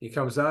 He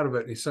comes out of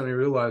it and he suddenly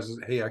realizes,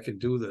 hey, I can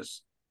do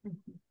this.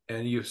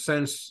 And you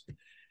sense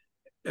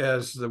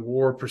as the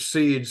war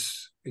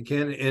proceeds,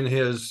 again, in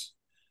his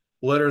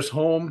letters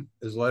home,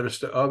 his letters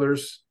to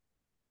others,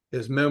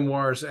 his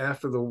memoirs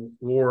after the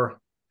war,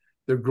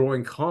 the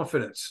growing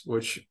confidence,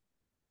 which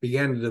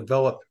began to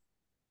develop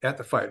at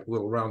the fight,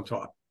 Little Round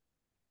Top.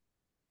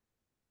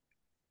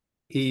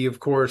 He, of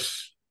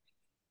course,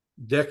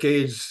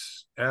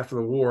 decades after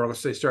the war, let's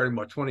say starting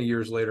about 20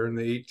 years later in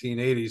the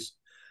 1880s,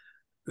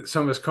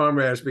 some of his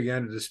comrades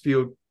began to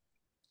dispute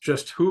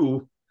just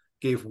who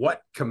gave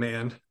what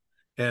command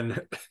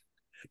and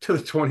to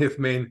the 20th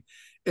Maine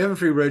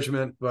Infantry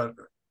Regiment, but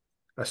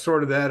I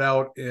sorted that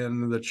out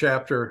in the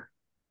chapter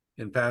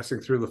in Passing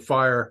Through the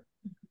Fire,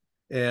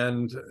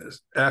 and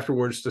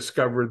afterwards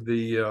discovered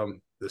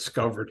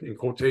discovered in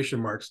quotation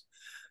marks,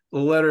 the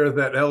letter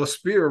that Ellis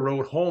Spear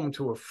wrote home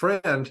to a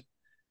friend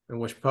and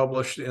was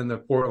published in the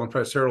Portland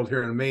Press Herald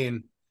here in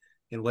Maine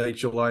in late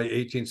July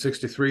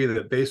 1863,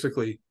 that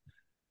basically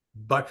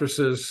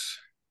buttresses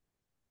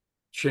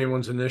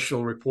Chamberlain's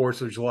initial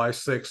reports of July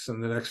 6th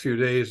in the next few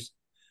days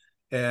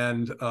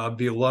and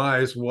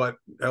belies what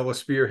Ellis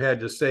Spear had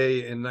to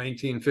say in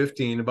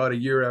 1915, about a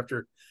year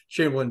after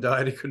Chamberlain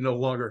died. He could no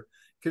longer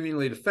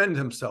conveniently defend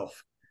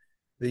himself.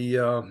 It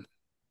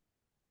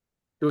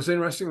was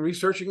interesting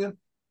researching it.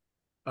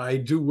 I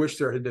do wish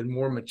there had been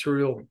more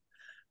material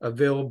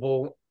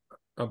available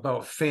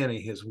about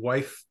Fanny, his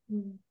wife.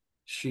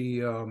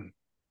 She,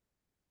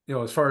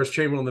 as far as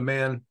Chamberlain the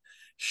man,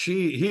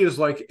 he is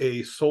like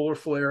a solar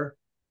flare,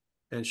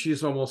 and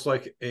she's almost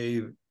like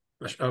a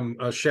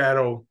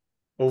shadow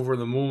over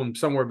the moon,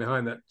 somewhere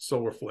behind that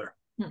solar flare.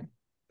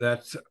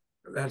 That's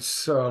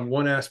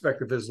one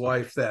aspect of his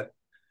life that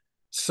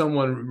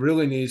someone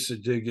really needs to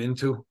dig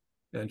into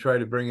and try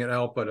to bring it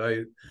out. But I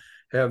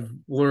have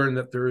learned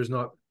that there is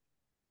not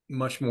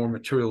much more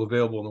material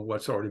available than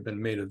what's already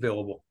been made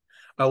available.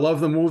 I love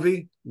the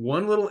movie.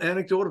 One little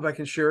anecdote, if I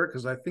can share it,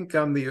 because I think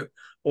I'm the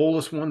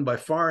oldest one by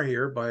far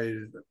here by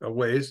a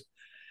ways.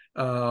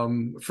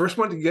 First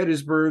went to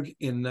Gettysburg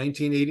in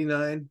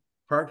 1989,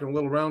 parked in a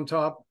little round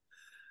top,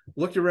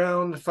 looked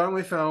around,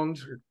 finally found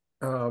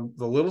the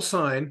little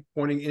sign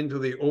pointing into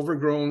the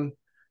overgrown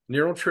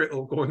narrow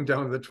trail going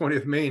down to the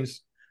 20th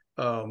Main's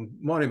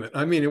monument.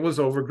 I mean, it was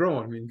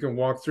overgrown. I mean, you can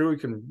walk through, you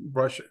can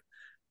brush,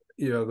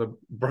 the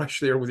brush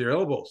there with your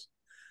elbows.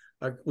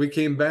 We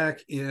came back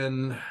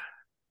in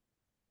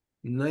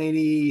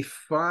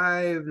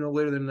 95, no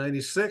later than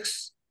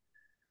 96,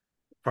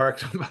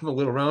 parked on the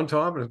little round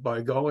top, and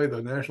by golly,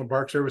 the National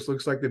Park Service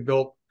looks like they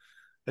built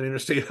an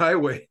interstate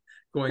highway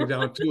going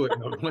down to it,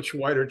 a much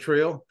wider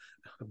trail,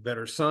 a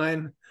better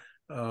sign.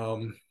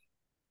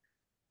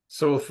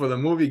 So for the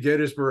movie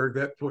Gettysburg,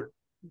 that put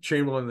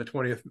Chamberlain, the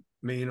 20th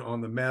Maine,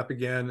 on the map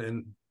again,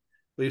 and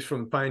at least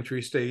from the Pine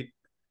Tree State,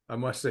 I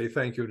must say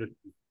thank you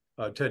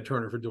to Ted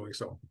Turner for doing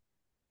so.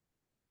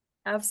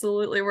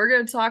 Absolutely. We're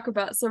going to talk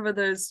about some of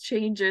those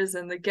changes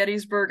and the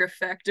Gettysburg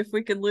effect, if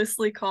we can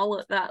loosely call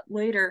it that,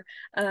 later.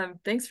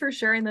 Thanks for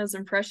sharing those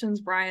impressions,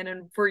 Brian,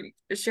 and for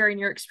sharing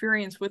your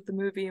experience with the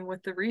movie and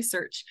with the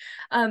research.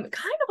 Kind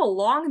of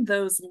along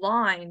those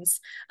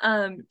lines,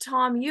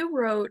 Tom, you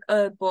wrote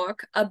a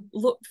book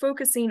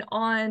focusing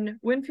on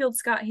Winfield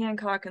Scott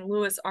Hancock and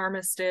Louis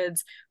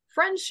Armistead's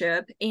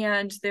friendship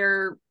and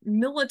their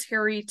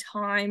military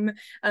time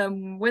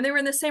when they were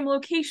in the same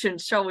location,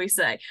 shall we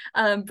say,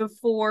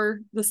 before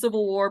the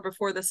Civil War,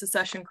 before the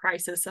secession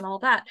crisis and all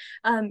that.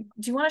 Do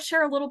you want to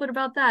share a little bit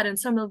about that and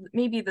some of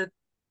maybe the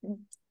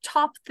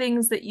top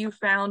things that you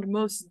found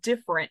most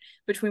different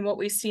between what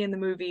we see in the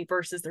movie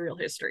versus the real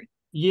history?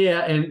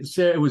 Yeah, and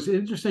so it was an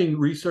interesting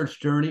research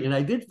journey, and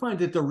I did find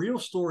that the real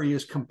story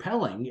is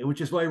compelling,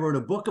 which is why I wrote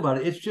a book about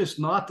it. It's just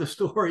not the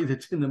story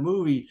that's in the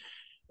movie.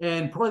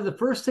 And probably the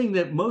first thing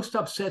that most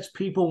upsets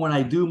people when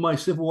I do my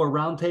Civil War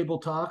roundtable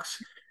talks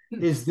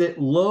is that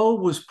Lowe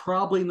was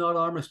probably not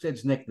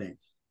Armistead's nickname.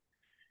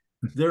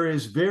 There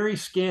is very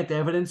scant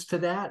evidence to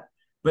that.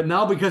 But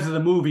now because of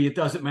the movie, it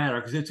doesn't matter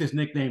because it's his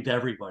nickname to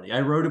everybody.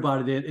 I wrote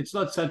about it. It's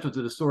not central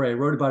to the story. I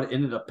wrote about it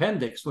in an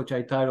appendix, which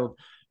I titled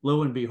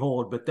Lo and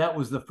Behold. But that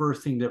was the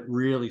first thing that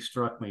really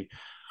struck me.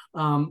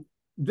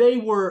 They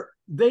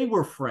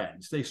were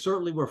friends. They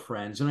certainly were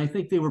friends. And I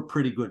think they were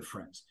pretty good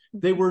friends.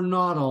 They were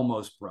not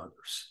almost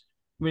brothers.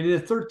 I mean, in the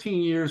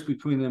 13 years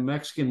between the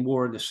Mexican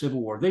War and the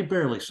Civil War, they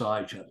barely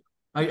saw each other.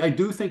 I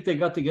do think they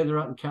got together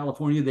out in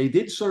California.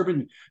 They served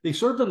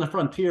on the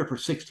frontier for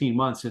 16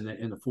 months in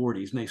the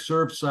 40s, and they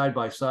served side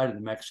by side in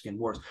the Mexican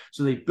Wars.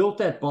 So they built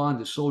that bond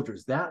as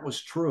soldiers. That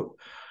was true.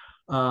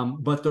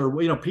 But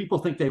people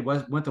think they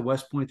went to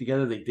West Point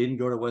together. They didn't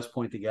go to West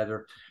Point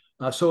together.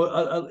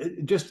 So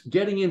just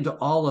getting into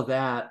all of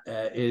that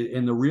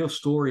in the real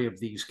story of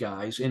these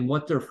guys and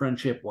what their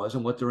friendship was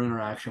and what their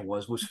interaction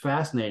was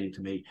fascinating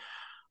to me.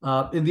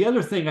 And the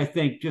other thing, I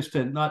think, just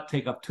to not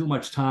take up too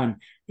much time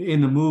in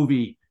the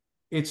movie,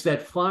 it's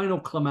that final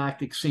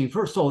climactic scene.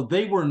 First of all,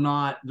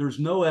 there's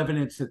no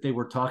evidence that they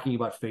were talking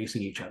about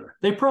facing each other.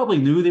 They probably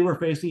knew they were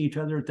facing each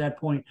other at that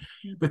point,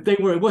 but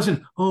it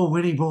wasn't, oh,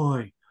 Winnie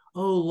boy,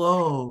 oh,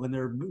 Lowe, and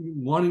they're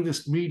wanting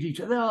to meet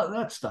each other. No,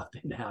 that stuff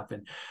didn't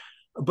happen.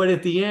 But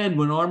at the end,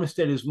 when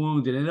Armistead is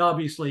wounded, and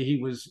obviously he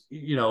was,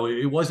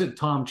 it wasn't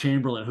Tom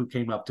Chamberlain who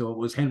came up to it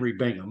was Henry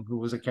Bingham, who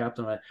was a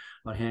captain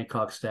on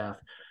Hancock's staff.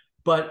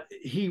 But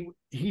he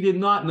did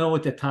not know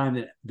at the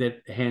time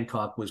that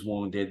Hancock was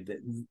wounded.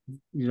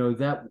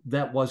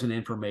 That wasn't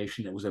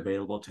information that was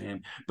available to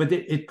him. But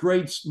it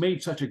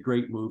made such a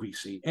great movie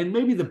scene. And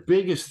maybe the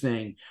biggest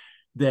thing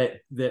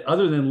that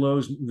other than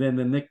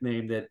the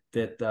nickname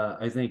that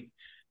I think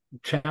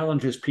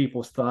challenges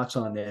people's thoughts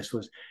on this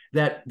was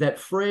that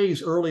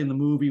phrase early in the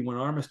movie when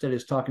Armistead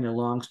is talking to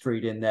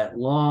Longstreet in that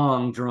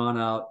long drawn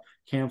out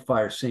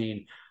campfire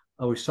scene.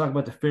 I was talking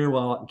about the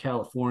farewell out in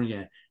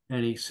California,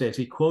 and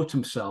he quotes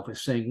himself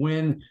as saying,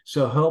 "When,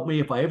 so help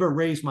me, if I ever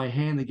raise my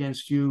hand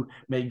against you,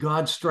 may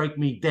God strike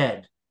me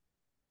dead."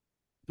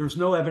 There's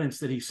no evidence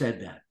that he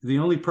said that. The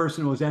only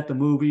person who was at the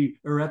movie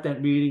or at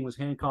that meeting was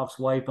Hancock's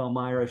wife,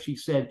 Elmira. She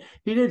said,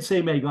 he did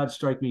say, "May God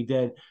strike me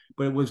dead,"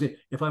 but it was,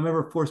 "if I'm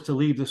ever forced to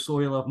leave the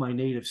soil of my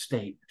native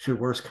state, should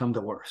worst come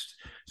to worst."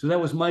 So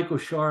that was Michael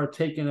Shara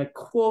taking a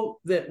quote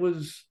that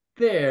was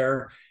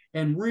there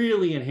and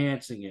really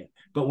enhancing it.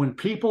 But when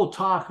people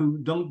talk who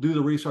don't do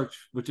the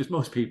research, which is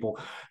most people,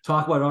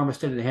 talk about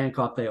Armistead and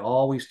Hancock, they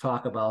always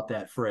talk about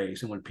that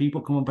phrase. And when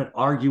people come up and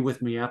argue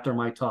with me after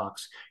my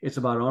talks, it's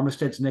about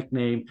Armistead's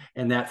nickname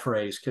and that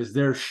phrase, because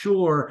they're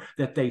sure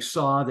that they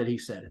saw that he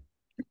said it.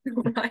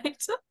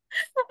 Right.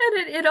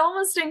 And it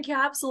almost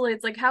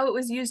encapsulates like how it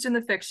was used in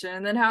the fiction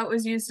and then how it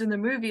was used in the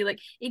movie. Like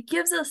it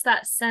gives us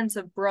that sense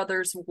of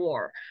brothers'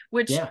 war,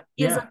 which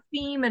is a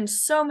theme in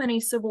so many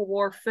Civil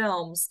War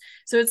films.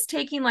 So it's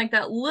taking like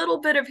that little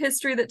bit of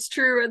history that's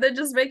true and then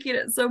just making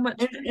it so much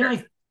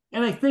bigger.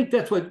 And I think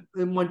that's what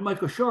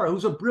Michael Shaw,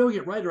 who's a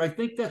brilliant writer, I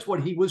think that's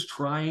what he was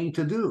trying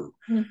to do.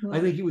 I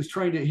think he was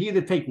trying to, he had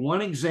to take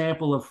one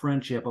example of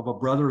friendship, of a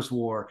brother's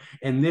war,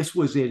 and this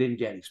was it in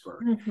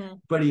Gettysburg.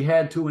 But he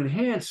had to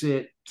enhance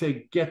it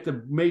to get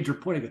the major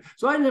point of it.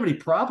 So I didn't have any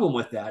problem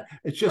with that.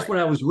 It's just when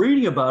I was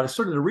reading about it,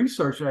 started to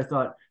research it, I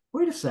thought,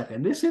 wait a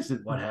second, this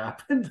isn't what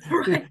happened.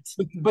 Right.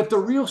 But the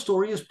real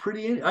story is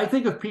pretty, I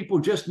think if people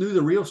just knew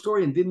the real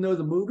story and didn't know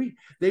the movie,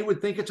 they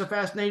would think it's a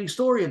fascinating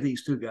story of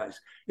these two guys.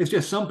 It's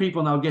just some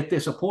people now get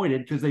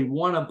disappointed because they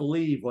want to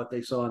believe what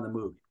they saw in the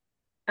movie.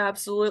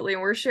 Absolutely.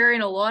 And we're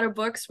sharing a lot of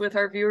books with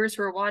our viewers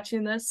who are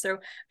watching this. So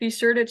be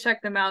sure to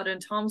check them out.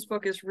 And Tom's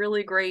book is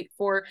really great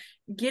for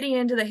getting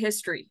into the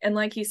history. And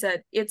like he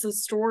said, it's a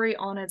story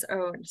on its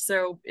own.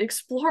 So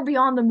explore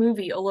beyond the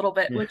movie a little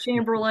bit with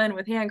Chamberlain,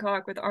 with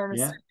Hancock, with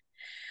Armistead.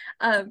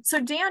 So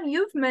Dan,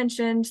 you've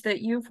mentioned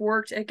that you've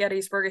worked at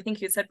Gettysburg, I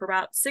think you said for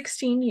about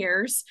 16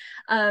 years.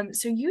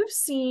 So you've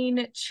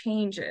seen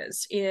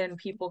changes in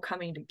people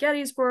coming to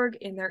Gettysburg,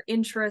 in their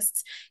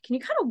interests. Can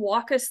you kind of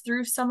walk us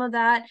through some of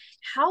that?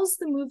 How's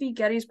the movie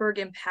Gettysburg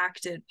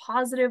impacted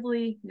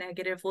positively,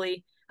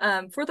 negatively,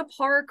 for the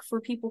park,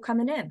 for people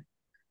coming in?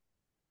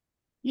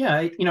 Yeah,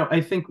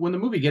 I think when the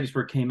movie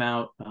Gettysburg came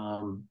out,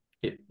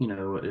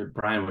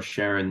 Brian was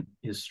sharing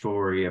his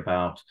story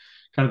about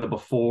kind of the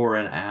before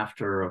and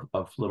after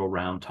of Little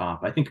Round Top.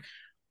 I think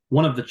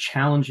one of the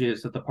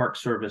challenges that the Park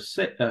Service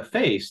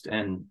faced,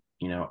 and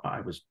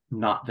I was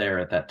not there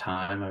at that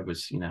time. I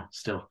was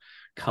still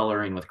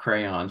coloring with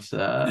crayons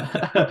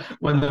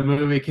when the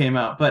movie came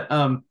out. But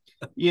one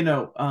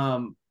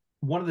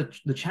of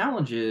the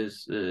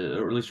challenges,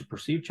 or at least a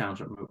perceived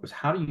challenge, was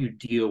how do you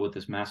deal with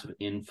this massive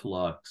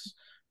influx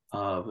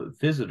of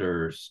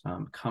visitors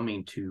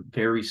coming to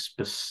very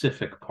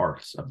specific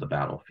parts of the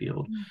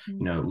battlefield,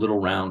 Little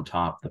Round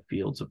Top, the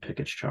fields of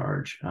Pickett's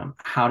Charge.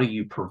 How do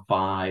you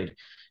provide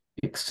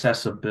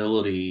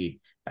accessibility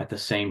at the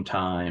same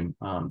time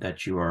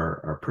that you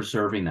are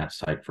preserving that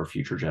site for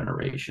future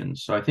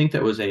generations? So I think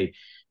that was a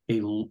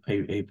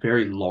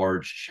very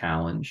large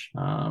challenge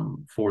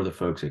for the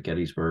folks at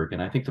Gettysburg,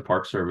 and I think the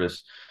Park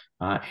Service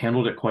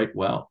handled it quite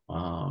well.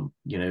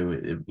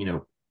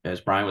 As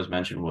Brian was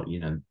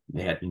mentioning,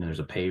 they had, there's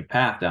a paved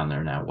path down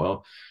there now.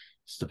 Well,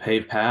 it's the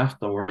paved path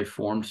or a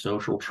formed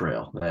social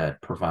trail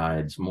that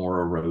provides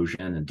more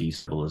erosion and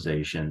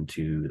destabilization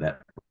to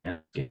that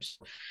landscape.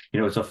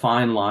 It's a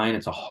fine line.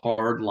 It's a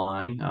hard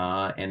line.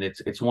 And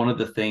it's one of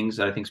the things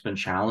that I think has been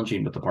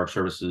challenging with the Park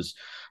Service's,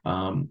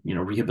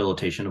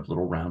 rehabilitation of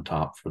Little Round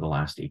Top for the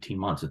last 18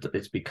 months.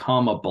 It's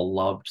become a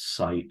beloved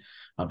site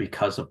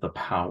because of the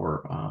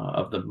power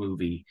of the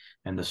movie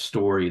and the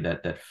story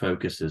that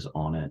focuses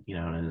on it.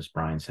 And as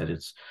Brian said,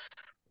 it's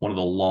one of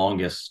the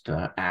longest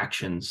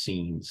action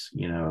scenes,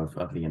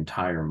 of the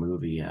entire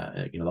movie.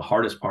 The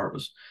hardest part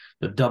was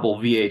the double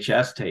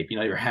VHS tape.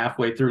 You're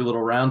halfway through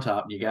Little Round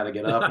Top and you got to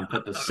get up and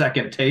put the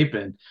second tape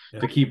in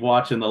to keep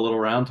watching the Little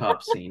Round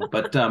Top scene.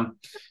 But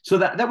so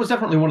that was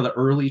definitely one of the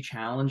early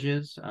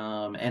challenges.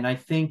 And I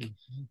think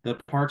the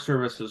Park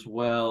Service as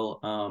well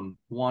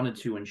wanted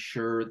to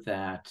ensure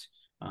that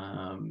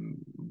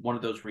one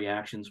of those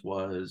reactions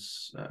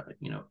was,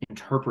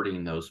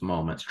 interpreting those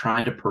moments,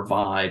 trying to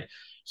provide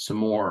some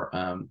more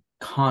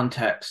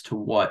context to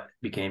what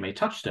became a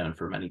touchstone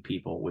for many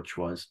people, which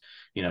was,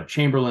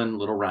 Chamberlain,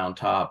 Little Round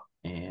Top,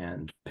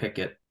 and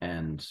Pickett,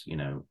 and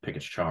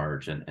Pickett's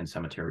Charge and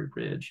Cemetery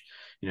Ridge,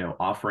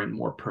 offering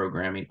more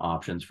programming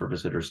options for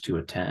visitors to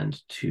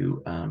attend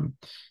to,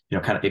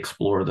 kind of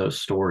explore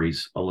those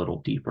stories a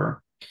little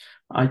deeper.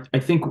 I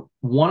think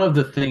one of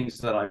the things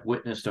that I've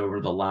witnessed over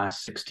the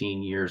last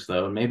 16 years,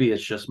 though, and maybe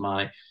it's just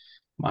my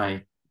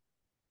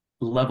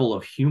level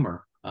of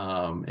humor,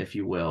 if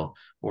you will,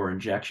 or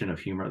injection of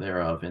humor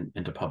thereof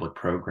into public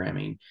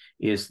programming,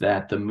 is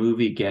that the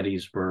movie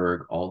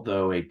Gettysburg,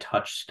 although a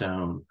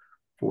touchstone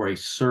for a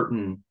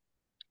certain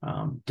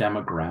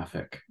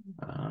demographic,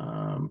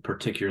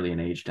 particularly an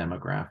age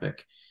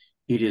demographic,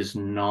 it is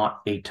not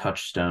a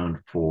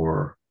touchstone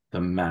for the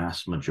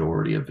mass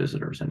majority of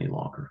visitors any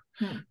longer.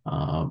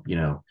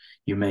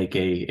 You make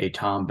a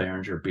Tom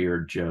Berenger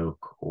beard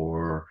joke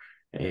or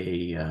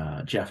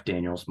a Jeff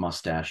Daniels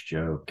mustache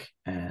joke,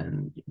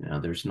 and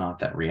there's not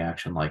that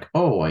reaction like,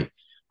 oh,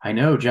 I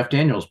know Jeff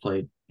Daniels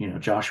played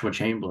Joshua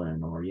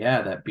Chamberlain, or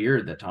that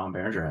beard that Tom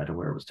Berenger had to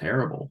wear was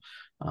terrible.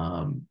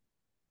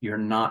 You're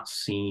not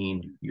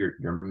seeing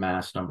your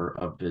mass number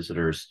of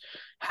visitors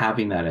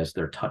having that as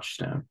their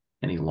touchstone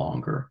any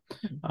longer.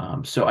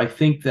 So I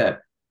think that,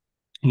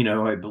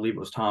 I believe it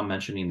was Tom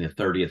mentioning the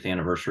 30th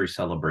anniversary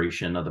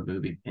celebration of the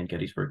movie in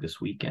Gettysburg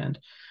this weekend.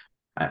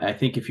 I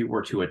think if you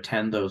were to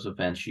attend those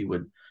events, you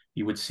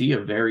would see a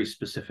very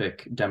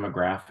specific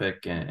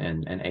demographic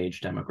and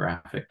age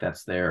demographic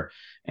that's there.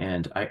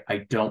 And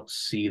I don't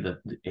see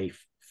a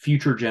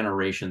future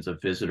generations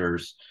of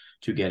visitors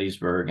to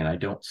Gettysburg, and I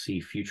don't see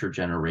future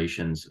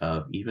generations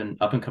of even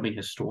up and coming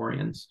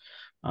historians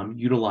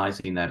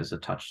utilizing that as a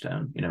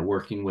touchstone.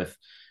 Working with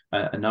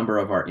a number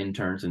of our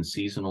interns and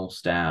seasonal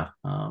staff,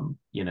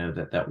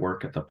 that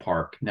work at the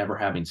park, never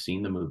having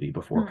seen the movie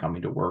before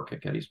coming to work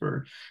at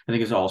Gettysburg, I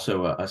think is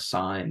also a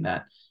sign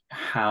that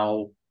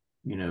how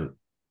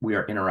we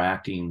are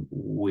interacting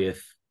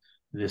with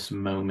this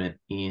moment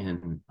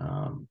in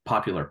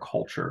popular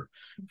culture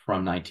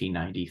from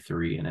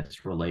 1993 and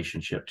its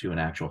relationship to an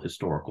actual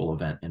historical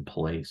event in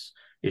place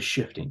is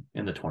shifting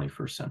in the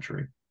 21st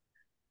century.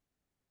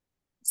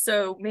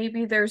 So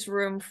maybe there's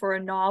room for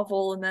a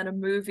novel and then a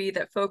movie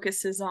that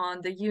focuses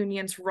on the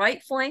Union's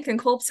right flank in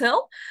Culp's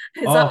Hill.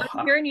 Is that what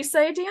I'm hearing you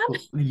say, Dan?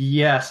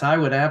 Yes, I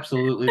would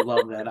absolutely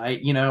love that.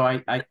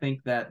 I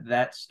think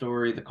that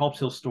story, the Culp's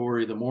Hill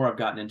story, the more I've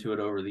gotten into it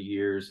over the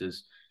years,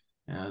 is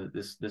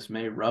this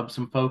may rub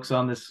some folks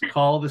on this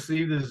call to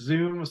see this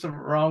Zoom some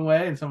wrong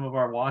way, and some of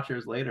our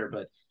watchers later,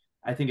 but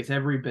I think it's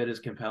every bit as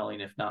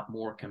compelling, if not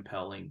more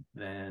compelling,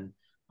 than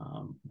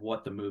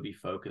what the movie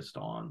focused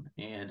on.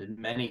 And in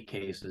many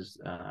cases,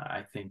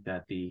 I think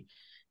that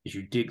as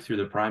you dig through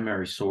the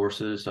primary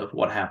sources of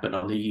what happened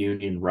on the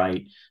Union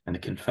right and the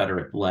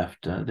Confederate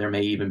left, there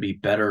may even be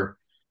better,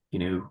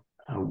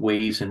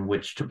 ways in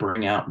which to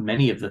bring out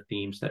many of the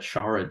themes that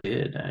Shara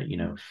did.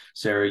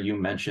 Sarah, you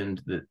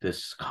mentioned that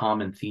this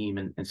common theme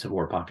in Civil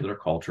War popular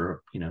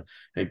culture,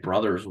 a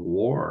brother's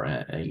war,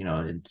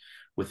 and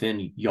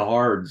within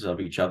yards of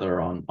each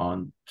other on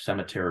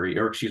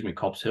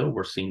Culp's Hill,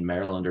 we're seeing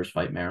Marylanders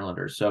fight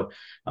Marylanders. So,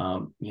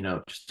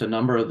 just a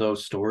number of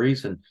those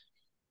stories, and,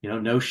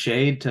 no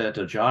shade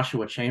to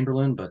Joshua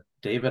Chamberlain, but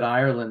David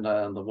Ireland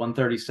on the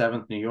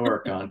 137th New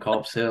York on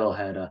Culp's Hill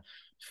had a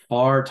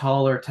far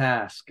taller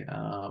task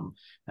than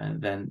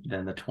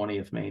the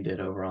 20th Maine did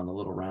over on the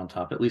Little Round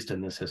Top, at least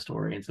in this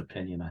historian's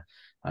opinion.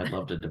 I'd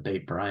love to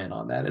debate Brian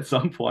on that at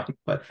some point,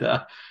 but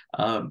so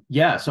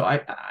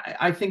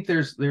I think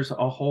there's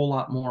a whole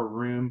lot more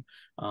room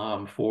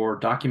for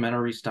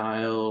documentary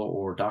style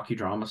or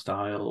docudrama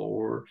style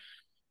or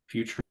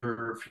future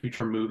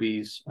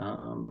movies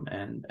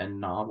and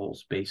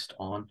novels based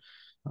on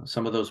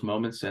some of those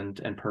moments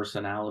and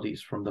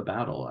personalities from the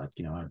battle.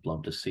 I'd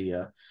love to see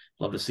a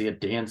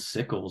Dan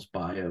Sickles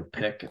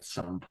biopic at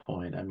some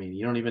point. I mean,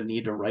 you don't even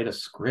need to write a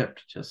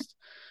script. Just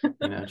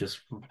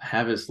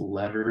have his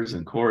letters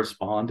and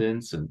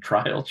correspondence and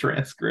trial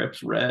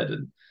transcripts read,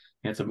 and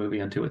it's a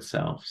movie unto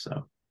itself.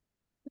 So,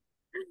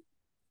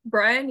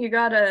 Brian, you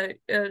got a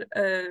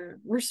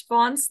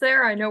response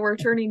there? I know we're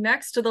turning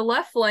next to the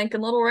left flank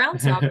and Little Round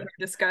Top in our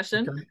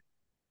discussion. Okay.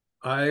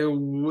 I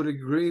would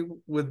agree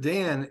with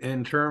Dan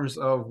in terms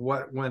of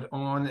what went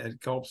on at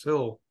Culp's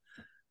Hill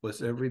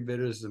was every bit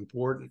as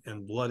important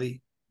and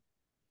bloody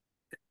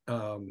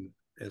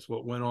as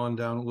what went on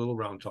down at Little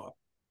Round Top.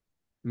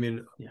 I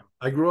mean,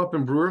 I grew up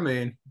in Brewer,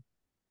 Maine,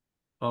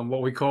 on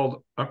what we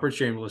called Upper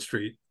Chamberlain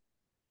Street.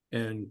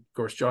 And of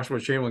course,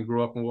 Joshua Chamberlain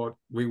grew up in what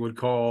we would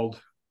call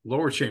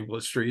Lower Chamberlain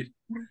Street.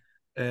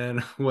 And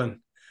when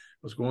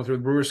I was going through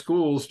the Brewer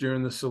schools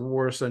during the Civil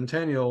War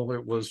centennial,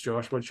 it was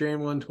Joshua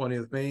Chamberlain,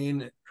 20th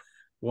Maine,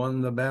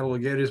 won the Battle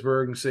of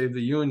Gettysburg and saved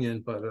the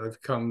Union. But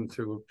I've come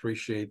to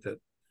appreciate that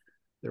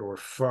there were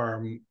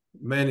far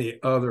many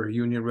other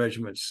Union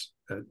regiments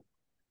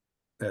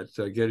at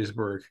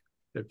Gettysburg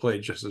that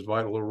played just as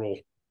vital a role.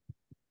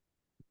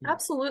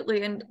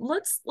 Absolutely. And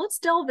let's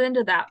delve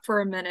into that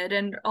for a minute,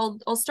 and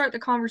I'll start the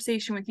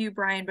conversation with you,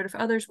 Brian, but if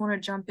others want to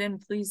jump in,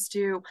 please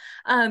do.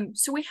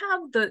 So we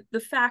have the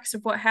facts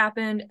of what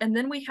happened, and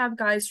then we have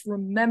guys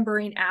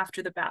remembering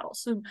after the battle.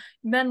 So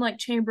men like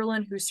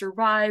Chamberlain who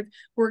survived,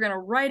 who are going to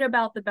write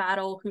about the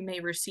battle, who may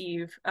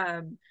receive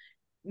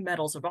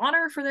medals of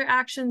honor for their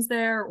actions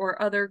there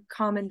or other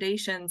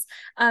commendations.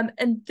 And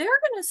they're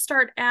going to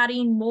start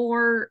adding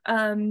more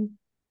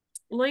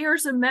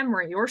layers of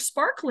memory or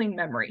sparkling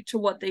memory to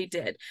what they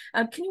did.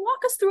 Can you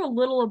walk us through a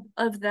little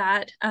of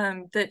that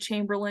that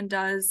Chamberlain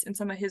does in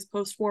some of his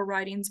post-war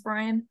writings,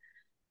 Brian?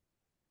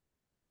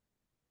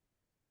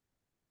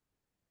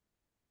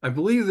 I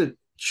believe that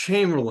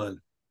Chamberlain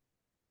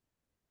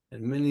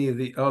and many of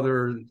the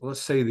other,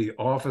 let's say the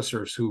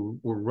officers who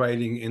were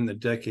writing in the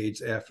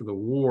decades after the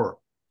war,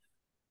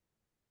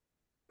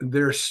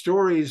 their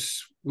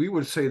stories, we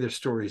would say their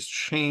stories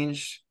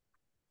changed.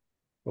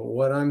 But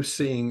what I'm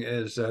seeing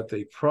is that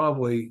they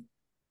probably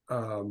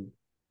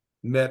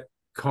met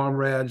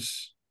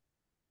comrades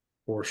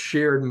or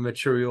shared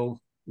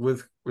material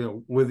with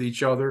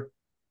each other,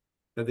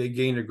 that they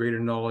gained a greater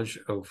knowledge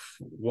of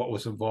what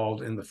was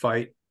involved in the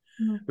fight.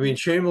 Mm-hmm. I mean,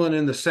 Chamberlain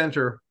in the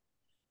center,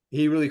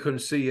 he really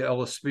couldn't see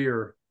Ellis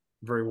Spear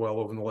very well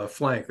over in the left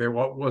flank. There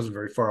wasn't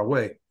very far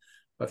away,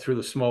 but through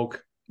the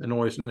smoke, the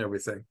noise, and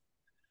everything.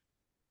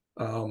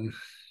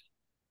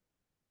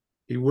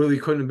 He really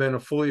couldn't have been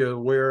fully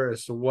aware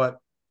as to what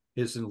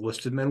his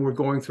enlisted men were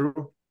going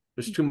through.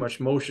 There's too much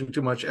motion,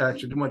 too much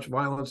action, too much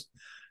violence,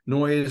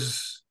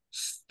 noise,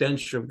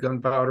 stench of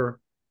gunpowder,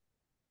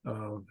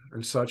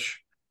 and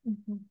such.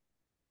 Mm-hmm.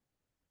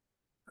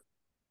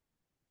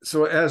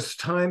 so as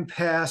time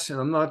passed,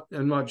 and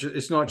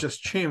it's not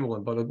just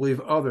Chamberlain, but I believe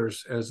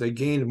others, as they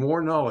gained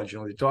more knowledge,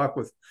 they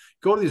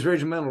go to these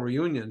regimental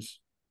reunions,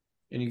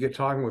 and you get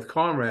talking with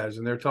comrades,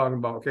 and they're talking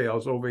about, okay, I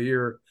was over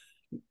here,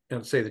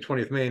 say the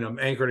 20th Maine, I'm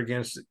anchored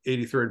against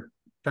 83rd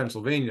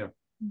Pennsylvania.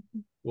 Mm-hmm.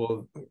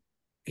 Well,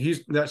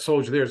 that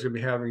soldier there is going to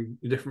be having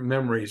different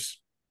memories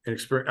and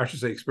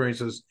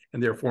experiences,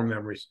 and therefore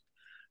memories,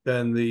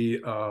 than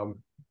the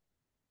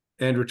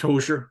Andrew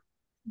Tozier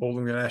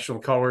holding the national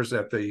colors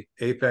at the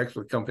apex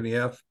with Company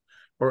F,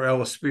 or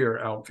Ellis Spear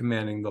out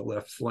commanding the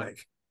left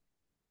flank.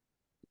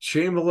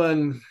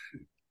 Chamberlain,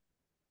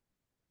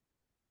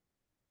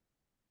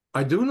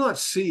 I do not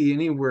see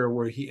anywhere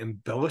where he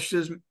embellished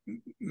his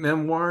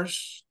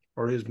memoirs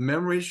or his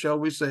memories, shall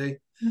we say.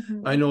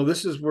 Mm-hmm. I know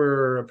this is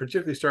where,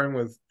 particularly starting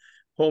with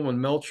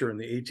Holman Melcher in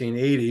the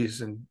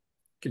 1880s and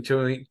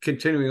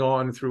continuing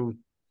on through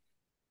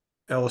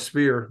Ellis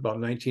Spear about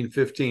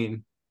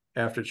 1915,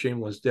 after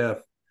Chamberlain's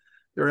death,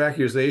 there are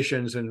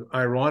accusations, and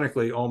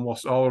ironically,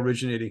 almost all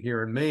originating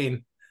here in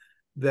Maine,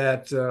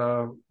 that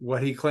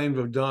what he claimed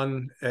to have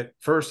done at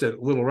first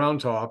at Little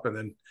Round Top, and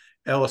then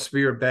Ellis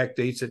Spear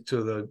backdates it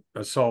to the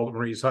assault at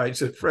Marie's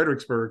Heights at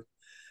Fredericksburg,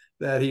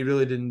 that he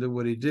really didn't do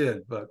what he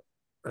did. But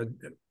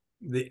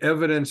the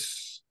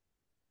evidence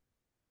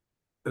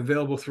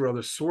available through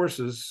other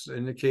sources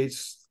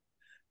indicates,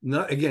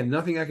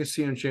 nothing I could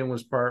see on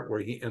Chamberlain's part where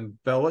he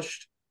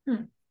embellished.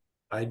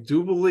 I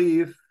do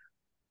believe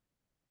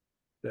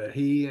that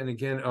he, and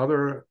again,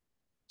 other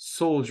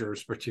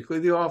soldiers,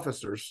 particularly the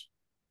officers,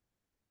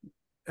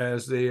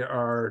 as they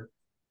are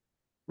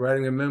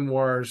writing their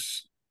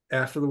memoirs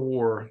after the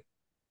war,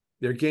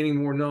 they're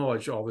gaining more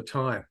knowledge all the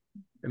time.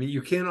 I mean,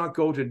 you cannot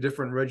go to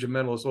different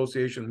regimental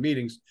association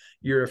meetings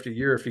year after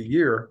year after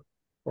year,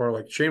 or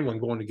like Chamberlain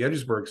going to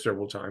Gettysburg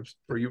several times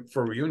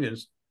for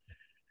reunions,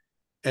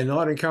 and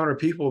not encounter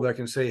people that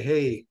can say,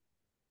 hey,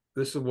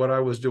 this is what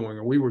I was doing,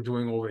 or we were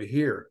doing over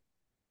here.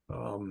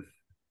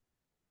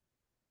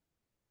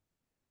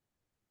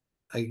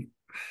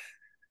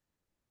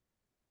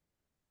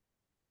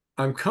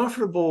 I'm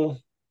comfortable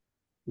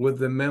with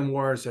the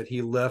memoirs that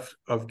he left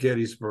of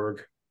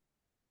Gettysburg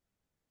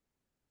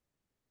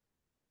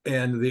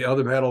and the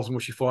other battles in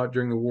which he fought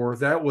during the war.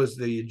 That was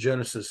the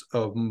genesis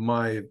of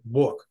my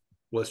book,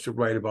 was to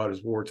write about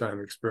his wartime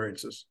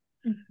experiences.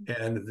 Mm-hmm.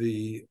 And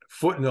the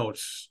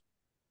footnotes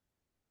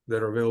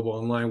that are available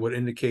online would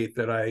indicate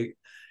that I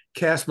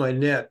cast my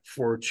net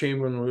for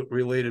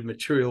Chamberlain-related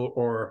material,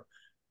 or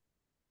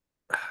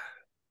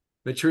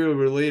material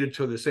related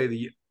to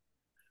the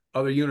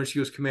other units he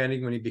was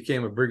commanding when he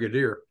became a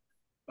brigadier,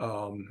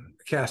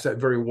 cast that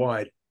very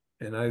wide.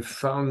 And I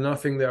found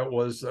nothing that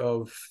was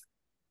of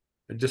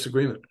a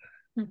disagreement.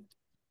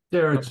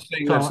 I'm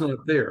saying that's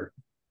not there.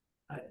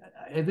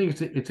 I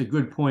think it's a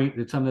good point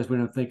that sometimes we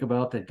don't think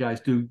about, that guys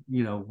do,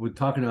 when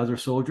talking to other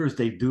soldiers,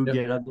 they do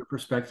get other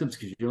perspectives,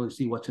 because you only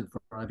see what's in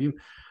front of you.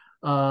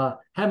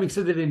 Having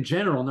said that, in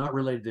general, not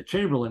related to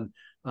Chamberlain,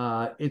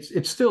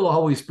 it's still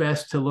always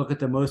best to look at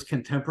the most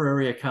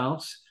contemporary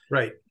accounts.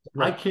 Right.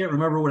 I can't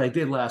remember what I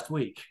did last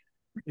week.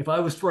 If I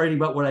was writing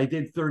about what I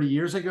did 30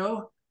 years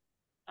ago,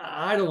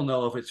 I don't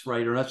know if it's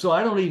right or not. So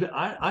I don't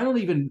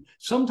even,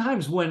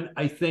 sometimes when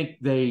I think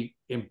they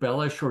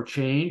embellish or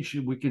change,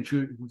 we can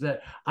choose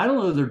that. I don't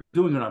know if they're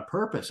doing it on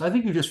purpose. I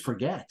think you just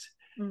forget.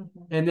 Mm-hmm.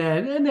 And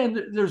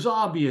then there's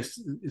obvious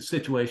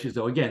situations,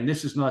 though. Again,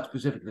 this is not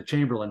specific to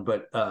Chamberlain,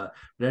 but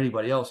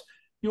anybody else.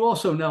 You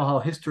also know how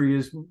history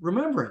is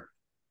remembering.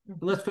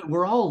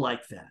 We're all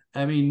like that.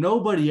 I mean,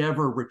 nobody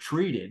ever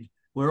retreated.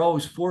 We're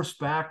always forced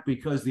back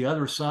because the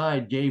other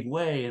side gave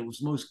way. It was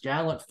the most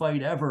gallant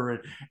fight ever. And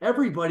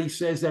everybody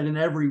says that in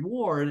every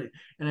war. And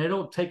I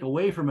don't take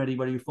away from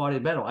anybody who fought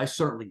in battle. I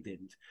certainly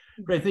didn't.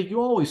 But I think you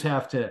always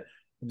have to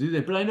do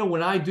that. But I know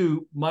when I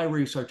do my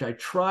research, I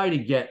try to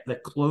get the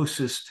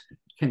closest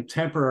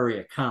contemporary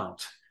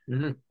account.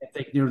 Mm-hmm. I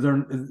think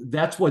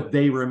that's what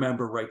they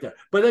remember right there.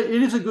 But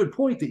it is a good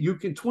point that you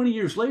can, 20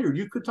 years later,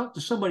 you could talk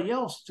to somebody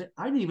else. Say,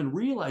 I didn't even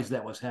realize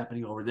that was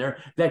happening over there.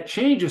 That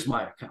changes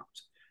my account.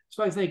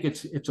 So I think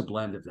it's a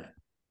blend of that.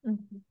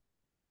 Mm-hmm.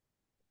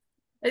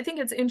 I think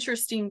it's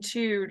interesting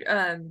too,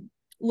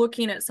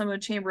 looking at some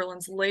of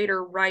Chamberlain's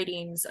later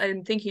writings.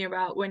 I'm thinking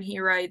about when he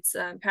writes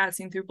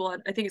Passing Through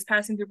Blood. I think it's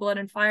Passing Through Blood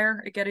and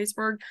Fire at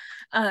Gettysburg.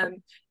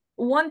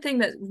 One thing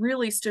that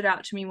really stood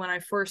out to me when I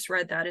first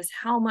read that is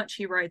how much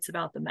he writes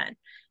about the men,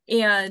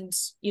 and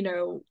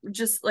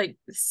just like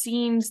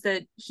scenes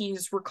that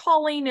he's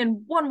recalling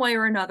in one way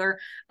or another,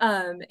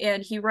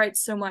 and he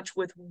writes so much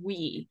with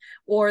we,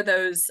 or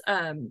those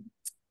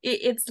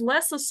it's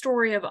less a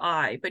story of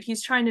I, but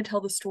he's trying to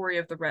tell the story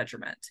of the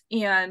regiment.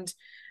 And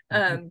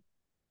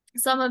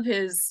some of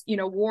his,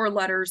 war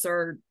letters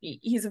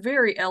he's a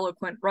very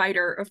eloquent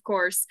writer, of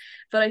course,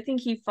 but I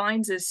think he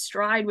finds his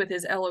stride with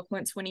his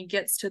eloquence when he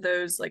gets to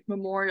those like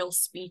memorial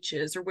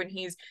speeches, or when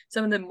he's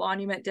some of the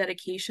monument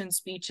dedication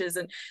speeches.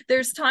 And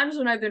there's times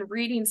when I've been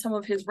reading some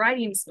of his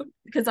writings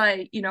because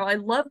I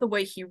love the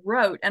way he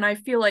wrote. And I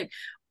feel like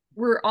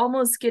we're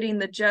almost getting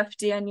the Jeff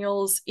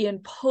Daniels in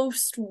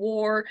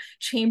post-war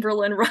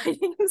Chamberlain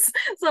writings,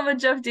 some of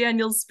Jeff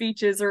Daniels'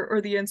 speeches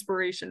or the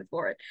inspiration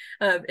for it.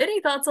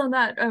 Any thoughts on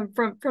that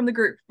from the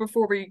group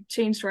before we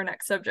change to our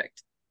next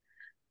subject?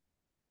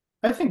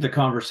 I think the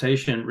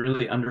conversation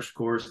really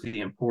underscores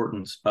the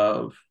importance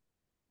of,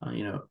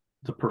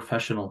 the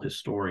professional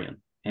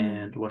historian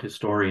and what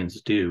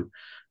historians do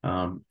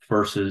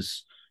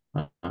versus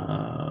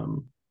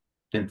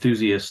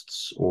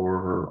enthusiasts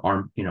or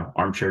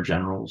armchair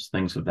generals,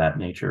 things of that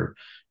nature,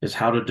 is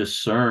how to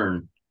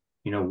discern,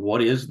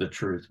 what is the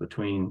truth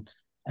between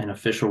an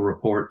official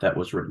report that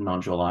was written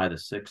on July the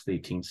 6th,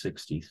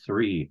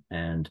 1863,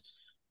 and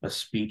a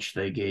speech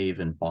they gave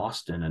in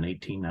Boston in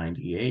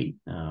 1898,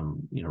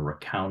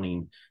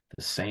 recounting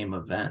the same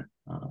event.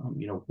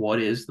 What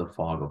is the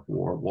fog of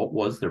war? What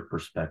was their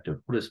perspective?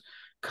 What has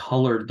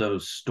colored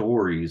those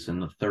stories in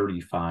the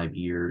 35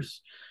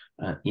 years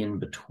in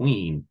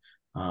between?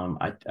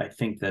 I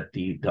think that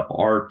the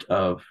art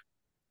of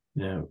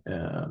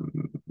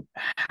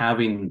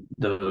having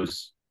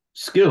those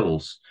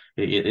skills,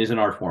 it is an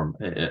art form,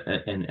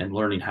 and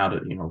learning how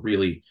to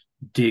really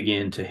dig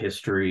into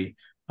history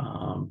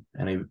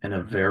in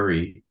a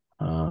very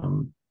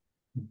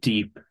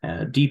deep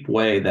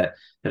way that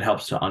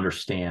helps to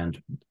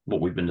understand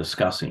what we've been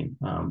discussing,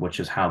 which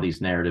is how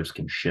these narratives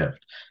can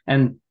shift,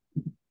 and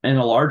in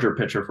a larger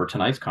picture for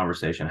tonight's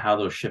conversation, how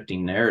those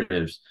shifting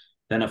narratives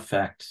then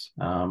affect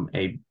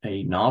a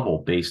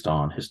novel based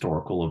on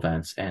historical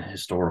events and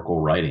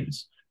historical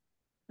writings.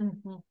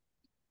 Mm-hmm.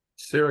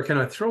 Sarah, can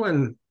I throw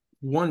in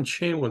one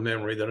Chamberlain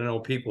memory that I know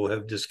people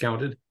have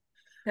discounted?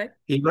 Okay.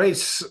 He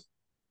writes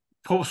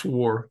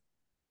post-war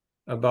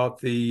about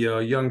the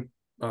young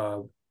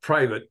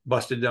private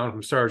busted down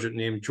from sergeant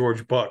named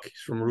George Buck. He's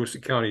from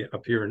Aroostook County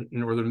up here in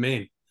northern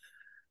Maine.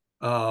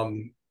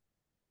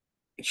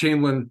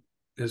 Chamberlain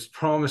has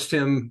promised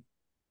him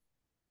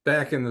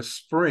back in the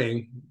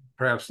spring,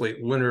 perhaps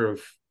late winter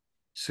of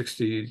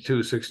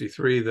 62,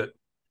 63, that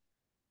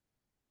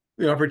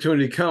the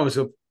opportunity comes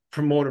to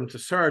promote him to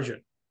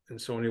sergeant. And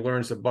so when he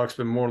learns that Buck's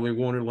been mortally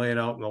wounded laying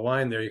out in the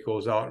line there, he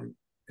goes out and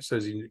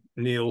says he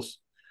kneels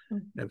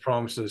and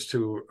promises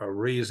to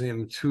raise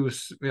him to,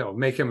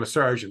 make him a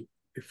sergeant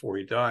before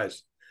he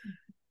dies.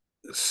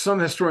 Some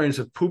historians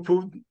have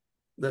poo-pooed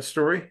that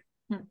story.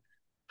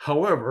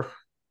 However,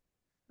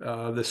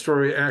 the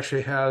story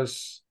actually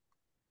has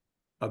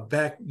a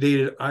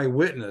backdated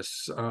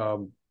eyewitness.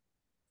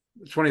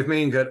 20th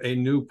Maine got a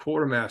new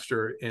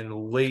quartermaster in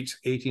late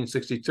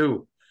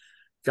 1862.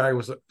 Guy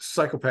was a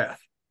psychopath.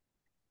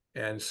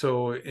 And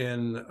so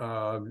in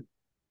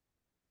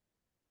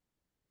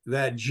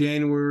that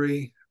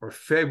January or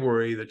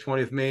February, the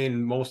 20th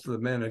Maine, most of the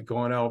men had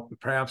gone out,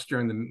 perhaps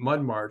during the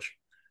Mud March.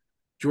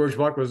 George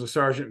Buck was a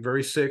sergeant,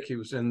 very sick. He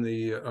was in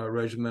the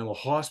regimental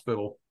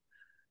hospital.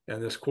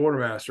 And this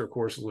quartermaster, of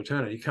course, the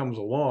lieutenant, he comes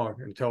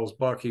along and tells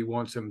Buck he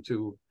wants him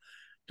to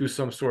do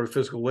some sort of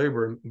physical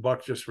labor. And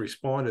Buck just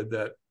responded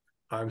that,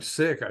 I'm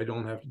sick, I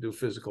don't have to do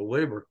physical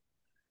labor.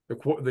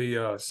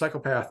 The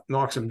psychopath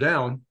knocks him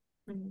down,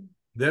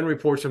 then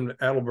reports him to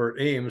Adelbert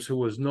Ames, who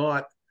was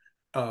not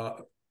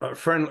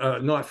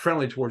not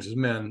friendly towards his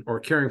men or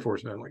caring for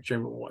his men like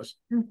Chamberlain was.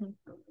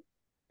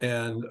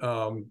 And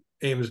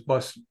Ames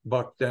busts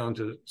Buck down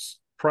to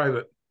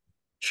private.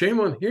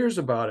 Chamberlain hears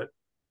about it,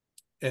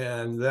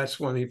 and that's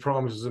when he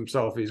promises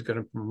himself he's going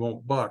to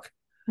promote Buck.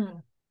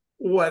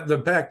 What the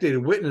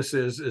backdated witness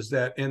is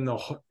that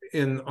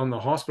on the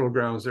hospital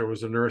grounds there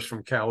was a nurse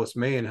from Calais,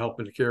 Maine,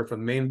 helping to care for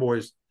the Maine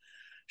boys.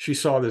 She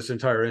saw this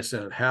entire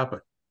incident happen,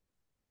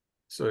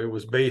 so it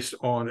was based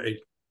on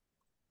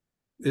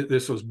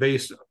this was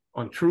based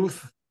on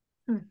truth.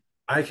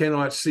 I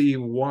cannot see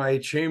why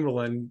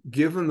Chamberlain,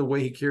 given the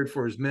way he cared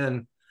for his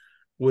men,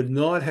 would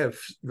not have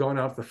gone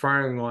out the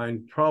firing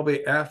line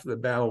probably after the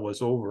battle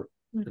was over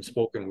and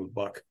spoken with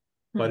Buck.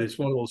 But it's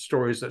one of those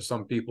stories that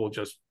some people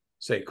just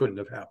say couldn't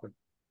have happened.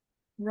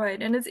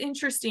 Right. And it's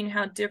interesting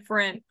how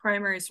different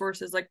primary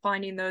sources, like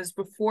finding those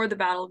before the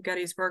Battle of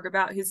Gettysburg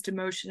about his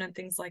demotion and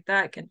things like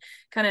that, can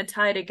kind of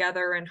tie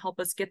together and help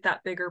us get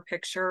that bigger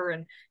picture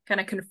and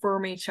kind of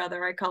confirm each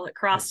other. I call it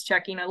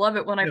cross-checking. I love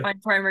it when I find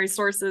primary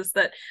sources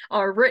that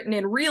are written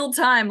in real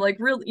time, like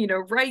real,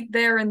 right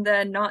there and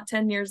then, not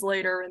 10 years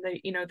later, and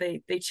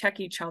they check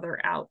each other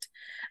out.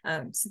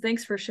 So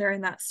thanks for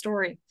sharing that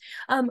story.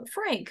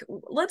 Frank,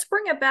 let's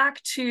bring it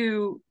back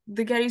to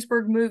the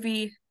Gettysburg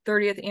movie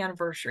 30th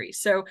anniversary.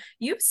 So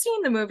you've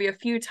seen the movie a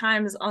few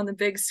times on the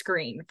big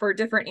screen for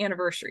different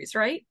anniversaries,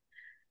 right?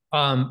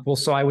 Well,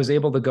 so I was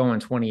able to go in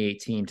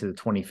 2018 to the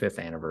 25th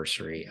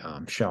anniversary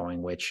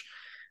showing, which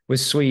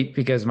was sweet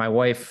because my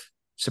wife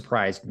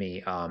surprised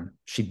me.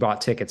 She bought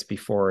tickets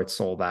before it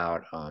sold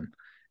out. And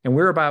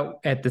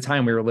at the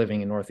time we were living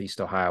in Northeast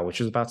Ohio,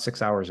 which was about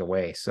 6 hours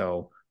away.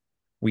 So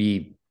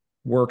we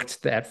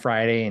worked that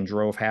Friday and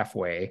drove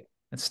halfway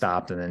and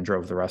stopped and then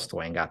drove the rest of the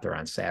way and got there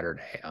on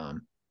Saturday.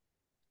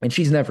 And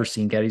she's never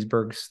seen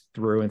Gettysburg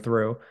through and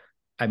through.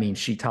 I mean,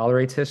 she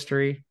tolerates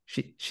history.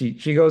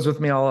 She goes with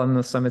me all on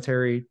the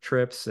cemetery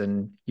trips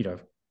and,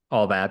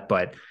 all that,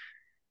 but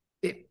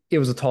it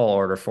was a tall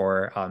order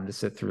for her to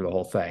sit through the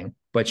whole thing,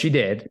 but she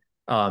did.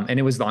 And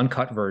it was the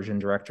uncut version,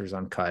 director's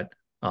uncut.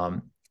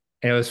 And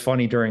it was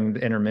funny, during the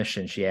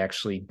intermission, she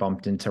actually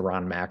bumped into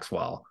Ron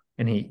Maxwell,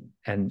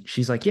 and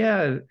she's like,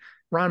 yeah,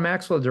 Ron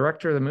Maxwell,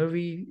 director of the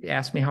movie,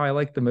 asked me how I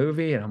liked the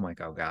movie. And I'm like,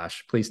 oh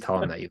gosh, please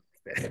tell him that you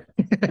liked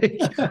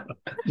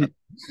it.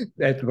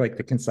 At like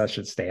the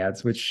concession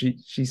stands, which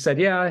she said,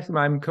 yeah,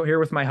 I'm here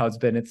with my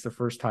husband. It's the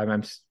first time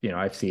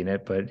I've seen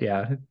it, but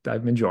yeah,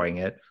 I'm enjoying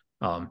it.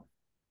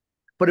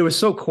 But it was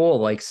so cool,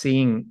 like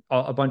seeing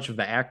a bunch of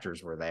the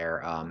actors were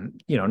there.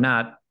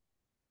 Not,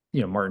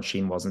 Martin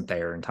Sheen wasn't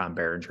there and Tom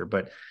Berenger,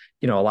 but,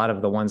 a lot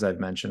of the ones I've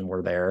mentioned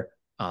were there.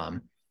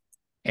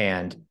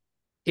 And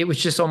it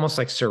was just almost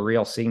like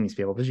surreal seeing these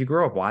people, because you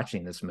grew up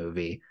watching this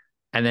movie,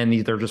 and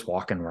then they're just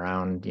walking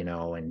around,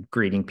 and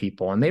greeting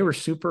people. And they were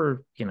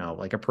super,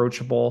 like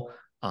approachable.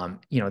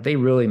 They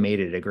really made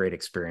it a great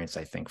experience,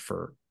 I think,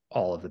 for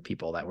all of the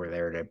people that were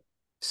there to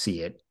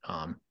see it.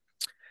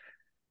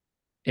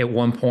 At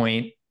one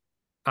point,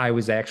 I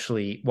was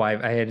actually,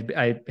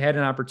 I had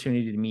an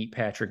opportunity to meet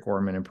Patrick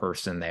Gorman in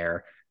person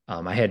there.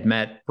 I had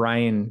met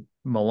Brian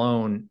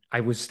Malone.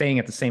 I was staying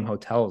at the same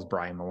hotel as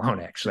Brian Malone,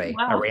 actually.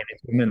 Wow. I ran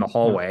into him in the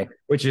hallway,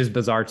 which is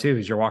bizarre too,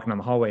 because you're walking down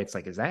the hallway. It's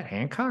like, is that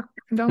Hancock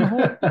down the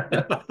hallway?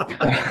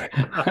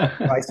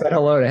 I said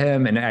hello to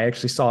him, and I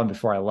actually saw him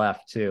before I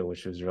left too,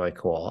 which was really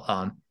cool.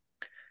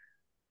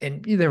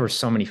 And there were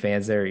so many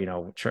fans there,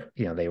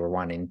 they were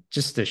wanting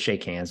just to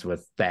shake hands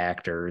with the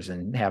actors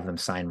and have them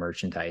sign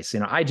merchandise.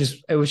 I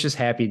was just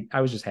happy to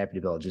be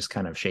able to just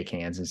kind of shake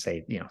hands and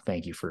say,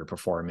 thank you for your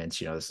performance.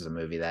 This is a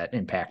movie that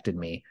impacted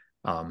me.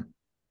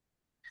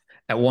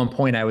 At one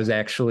point I was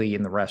actually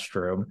in the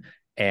restroom,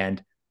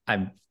 and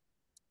I'm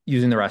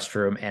using the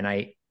restroom, and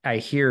I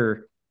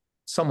hear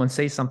someone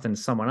say something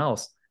to someone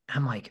else.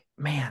 I'm like,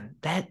 man,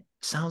 that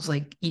sounds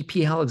like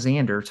E.P.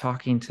 Alexander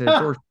talking to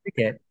George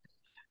Pickett.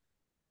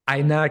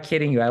 I'm not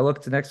kidding you. I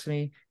looked next to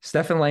me,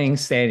 Stephen Lang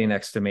standing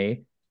next to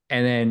me,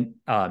 and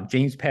then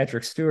James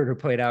Patrick Stewart, who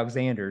played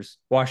Alexander's,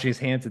 washing his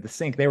hands at the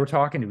sink. They were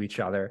talking to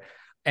each other,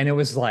 and it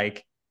was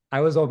like,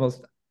 I was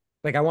almost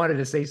like, I wanted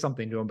to say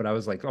something to him, but I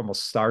was like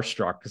almost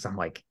starstruck, because I'm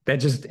like,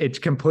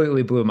 it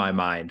completely blew my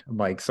mind. I'm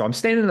like, so I'm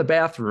standing in the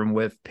bathroom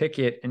with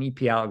Pickett and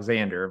E.P.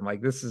 Alexander. I'm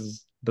like, this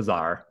is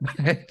bizarre.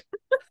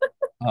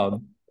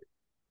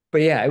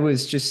 But yeah, it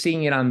was just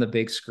seeing it on the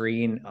big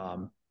screen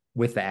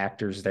with the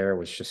actors there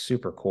was just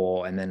super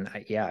cool. And then,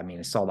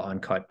 I saw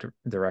the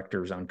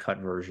director's uncut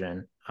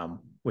version,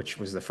 which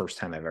was the first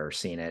time I've ever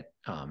seen it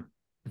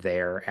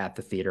there at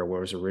the theater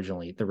where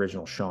the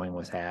original showing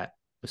was at.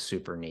 It was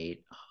super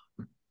neat.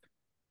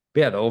 But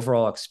yeah, the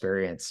overall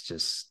experience,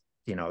 just,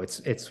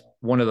 it's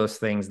one of those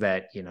things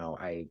that,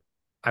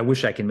 I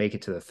wish I could make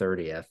it to the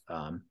 30th.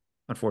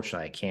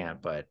 Unfortunately I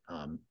can't, but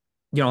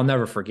I'll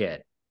never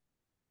forget.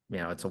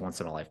 It's a once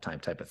in a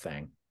lifetime type of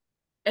thing.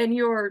 And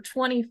your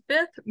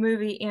 25th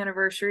movie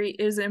anniversary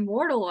is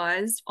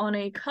immortalized on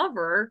a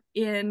cover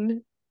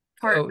in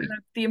part of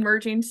the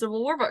Emerging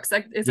Civil War books.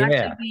 It's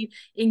actually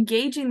the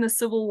Engaging the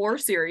Civil War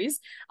series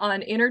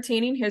on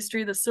entertaining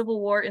history, the Civil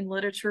War in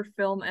literature,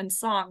 film, and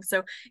song.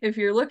 So if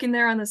you're looking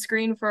there on the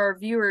screen for our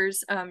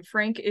viewers,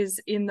 Frank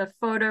is in the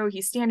photo.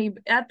 He's standing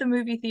at the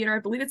movie theater. I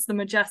believe it's the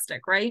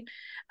Majestic, right?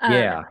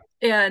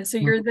 And so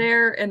you're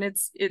there, and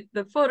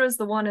the photo's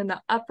the one in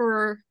the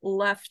upper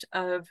left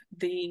of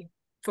the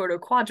photo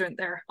quadrant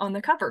there on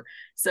the cover.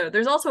 So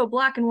there's also a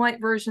black and white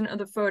version of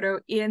the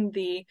photo in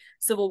the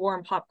Civil War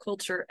and Pop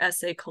Culture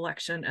essay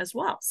collection as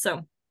well.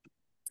 So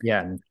yeah,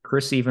 and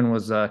Chris even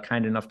was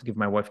kind enough to give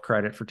my wife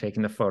credit for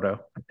taking the photo.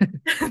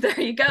 There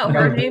you go.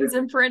 Her name's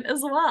in print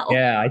as well.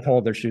 Yeah, I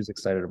told her, she was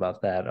excited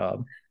about that.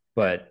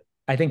 But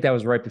I think that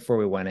was right before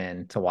we went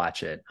in to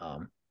watch it.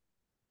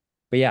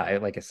 But yeah,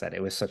 like I said,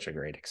 it was such a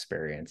great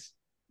experience.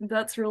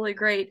 That's really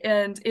great.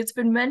 And it's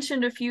been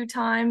mentioned a few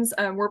times.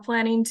 We're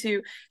planning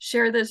to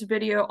share this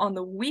video on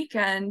the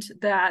weekend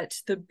that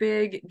the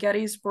big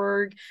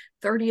Gettysburg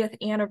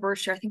 30th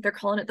anniversary, I think they're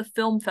calling it the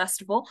Film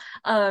Festival,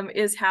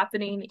 is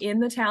happening in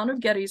the town of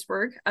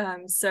Gettysburg.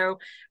 So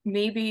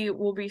maybe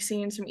we'll be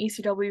seeing some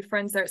ECW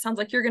friends there. It sounds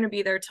like you're going to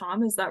be there,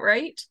 Tom. Is that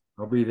right?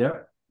 I'll be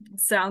there.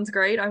 Sounds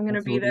great. I'm going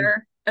to be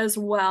there as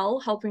well,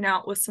 helping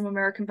out with some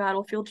American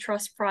Battlefield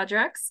Trust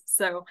projects.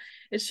 So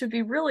it should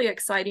be really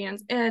exciting.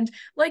 And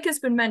like has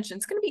been mentioned,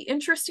 it's going to be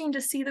interesting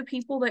to see the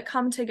people that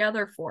come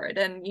together for it.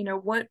 And,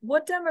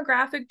 what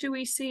demographic do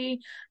we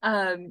see?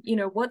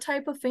 What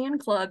type of fan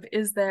club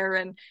is there?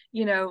 And,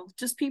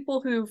 just people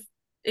who've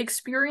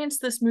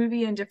experienced this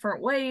movie in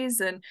different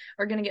ways and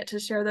are going to get to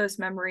share those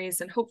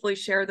memories, and hopefully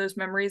share those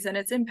memories and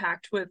its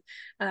impact with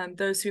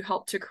those who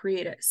helped to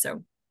create it.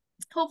 So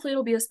hopefully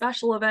it'll be a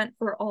special event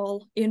for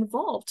all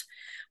involved.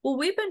 Well,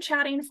 we've been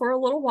chatting for a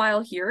little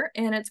while here,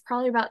 and it's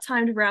probably about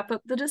time to wrap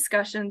up the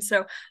discussion.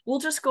 So we'll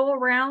just go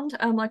around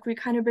like we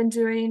kind of been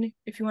doing.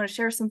 If you want to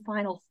share some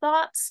final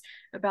thoughts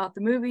about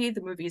the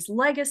movie's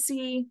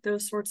legacy,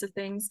 those sorts of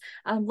things,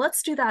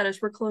 let's do that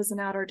as we're closing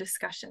out our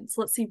discussions.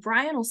 Let's see,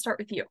 Brian, we'll start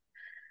with you.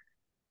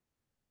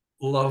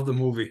 Love the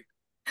movie.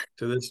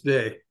 to this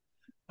day.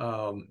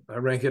 I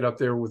rank it up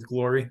there with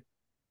Glory.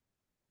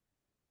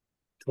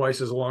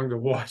 Twice as long to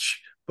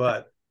watch,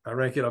 but I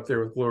rank it up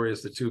there with Glory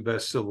as the two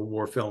best Civil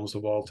War films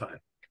of all time.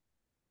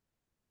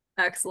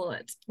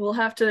 Excellent. We'll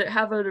have to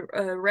have a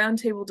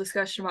roundtable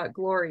discussion about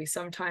Glory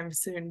sometime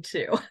soon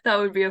too. That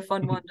would be a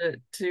fun one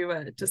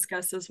to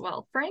discuss as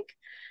well. Frank,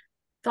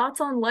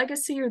 thoughts on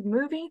Legacy or the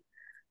movie?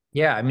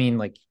 Yeah, I mean,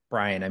 like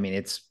Brian, I mean,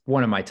 it's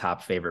one of my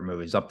top favorite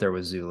movies, up there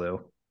with Zulu,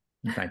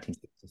 1964.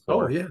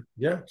 Oh yeah,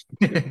 yeah.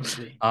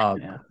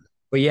 Yeah.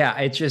 But yeah,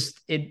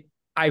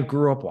 I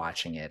grew up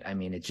watching it. I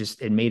mean,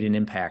 it made an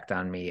impact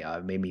on me.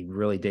 Made me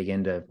really dig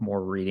into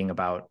more reading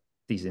about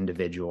these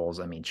individuals.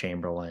 I mean,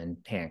 Chamberlain,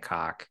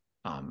 Hancock,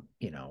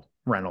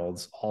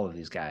 Reynolds, all of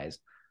these guys.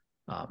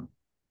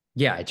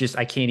 Yeah,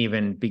 I can't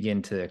even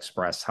begin to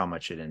express how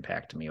much it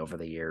impacted me over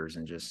the years.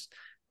 And just,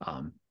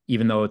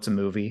 even though it's a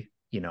movie,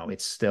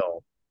 it's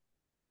still,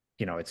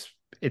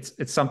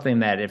 it's something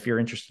that if you're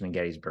interested in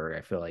Gettysburg,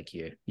 I feel like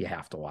you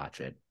have to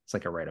watch it. It's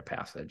like a rite of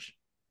passage.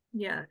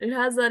 Yeah, it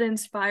has that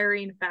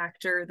inspiring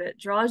factor that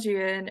draws you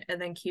in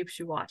and then keeps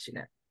you watching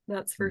it.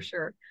 That's for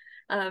sure.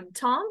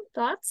 Tom,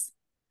 thoughts?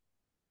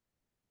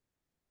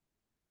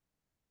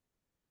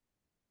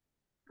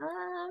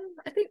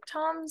 I think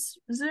Tom's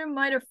Zoom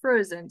might have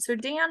frozen. So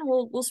Dan,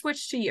 we'll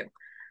switch to you.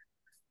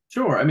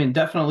 Sure. I mean,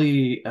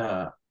 definitely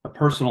a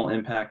personal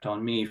impact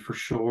on me for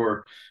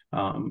sure.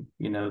 The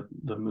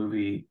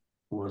movie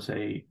was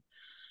a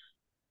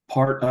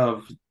part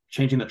of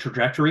changing the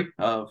trajectory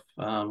of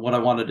what I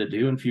wanted to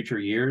do in future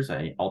years.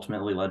 It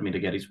ultimately led me to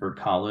Gettysburg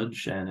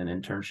College and an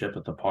internship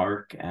at the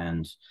park,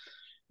 and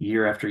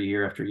year after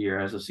year after year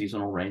as a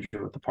seasonal ranger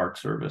with the Park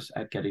Service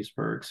at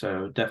Gettysburg.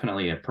 So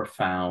definitely a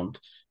profound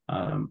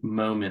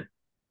moment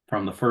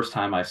from the first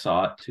time I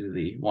saw it to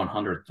the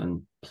 100th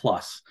and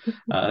plus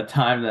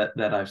time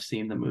that I've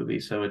seen the movie.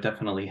 So it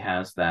definitely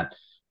has that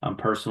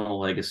personal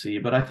legacy,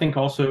 but I think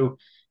also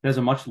it has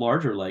a much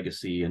larger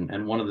legacy.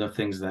 And one of the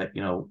things that,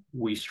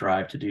 we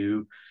strive to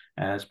do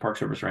as Park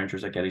Service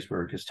Rangers at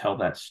Gettysburg is tell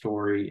that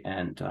story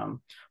and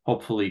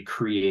hopefully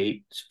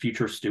create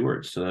future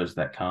stewards to those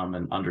that come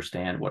and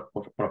understand what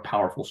a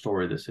powerful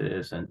story this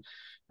is, and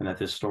that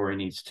this story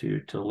needs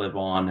to live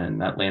on,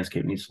 and that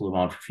landscape needs to live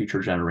on for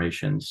future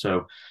generations.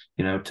 So,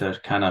 to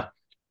kind of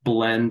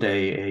blend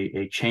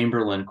a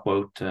Chamberlain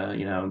quote,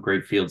 in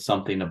great fields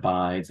something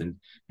abides, and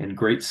in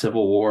great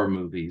Civil War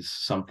movies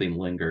something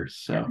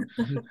lingers. So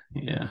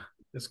yeah,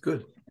 that's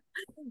good.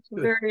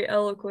 Very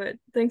eloquent.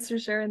 Thanks for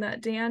sharing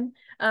that, Dan.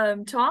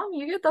 Tom,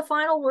 you get the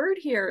final word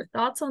here.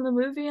 Thoughts on the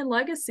movie and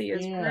Legacy?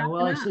 Yeah,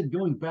 well, I said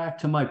going back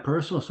to my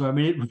personal story, I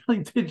mean, it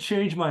really did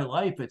change my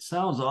life. It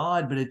sounds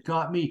odd, but it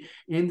got me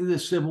into the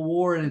Civil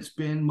War, and it's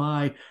been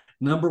my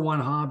number one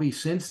hobby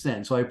since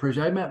then. So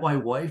I met my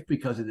wife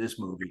because of this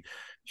movie.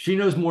 She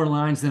knows more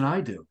lines than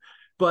I do.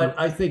 But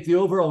I think the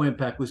overall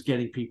impact was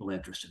getting people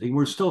interested. And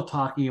we're still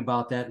talking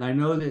about that. And I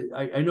know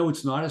that I know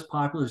it's not as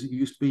popular as it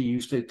used to be.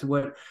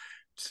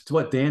 To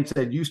what Dan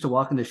said, used to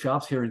walk in the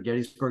shops here in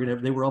Gettysburg,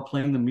 and they were all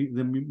playing the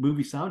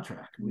movie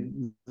soundtrack. I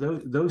mean,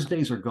 those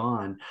days are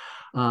gone,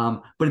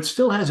 but it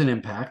still has an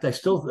impact. I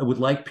still would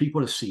like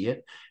people to see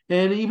it,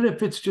 and even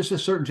if it's just a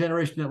certain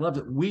generation that loves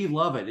it, we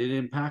love it. It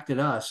impacted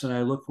us, and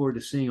I look forward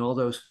to seeing all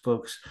those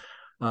folks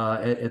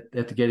at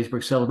the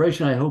Gettysburg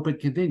celebration. I hope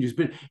it continues,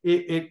 but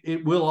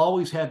it will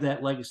always have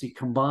that legacy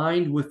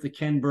combined with the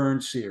Ken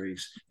Burns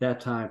series.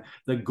 That time,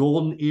 the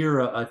golden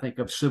era, I think,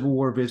 of Civil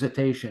War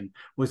visitation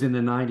was in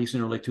the 90s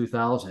and early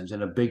 2000s,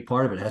 and a big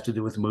part of it has to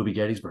do with the movie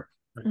Gettysburg.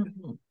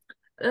 Mm-hmm.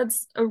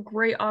 That's a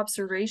great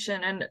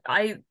observation. And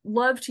I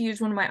love to use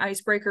one of my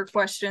icebreaker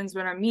questions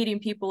when I'm meeting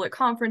people at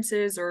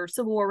conferences or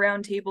Civil War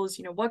roundtables,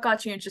 what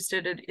got you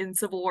interested in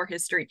Civil War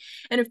history?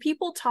 And if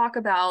people talk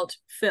about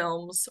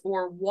films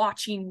or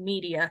watching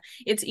media,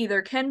 it's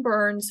either Ken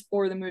Burns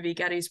or the movie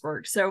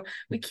Gettysburg. So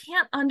we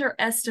can't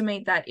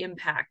underestimate that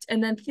impact.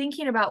 And then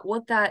thinking about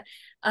what that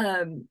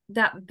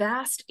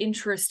vast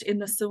interest in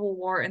the Civil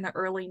War in the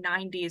early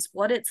 90s,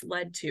 what it's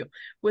led to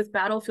with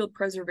battlefield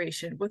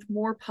preservation, with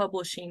more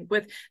publishing,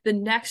 with the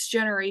next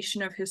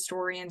generation of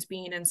historians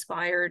being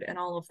inspired and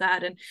all of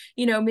that. And,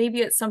 maybe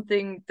it's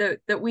something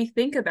that we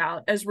think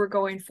about as we're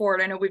going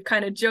forward. I know we've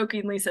kind of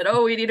jokingly said,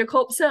 oh, we need a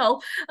Culp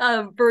Cell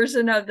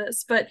version of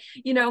this, but,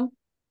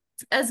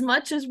 as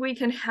much as we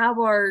can have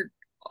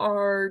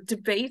our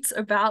debates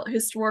about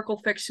historical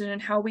fiction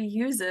and how we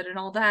use it and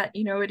all that,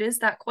 it is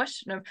that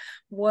question of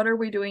what are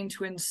we doing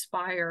to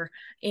inspire,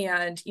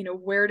 and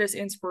where does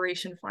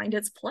inspiration find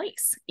its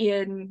place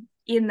in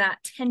that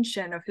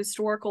tension of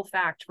historical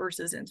fact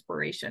versus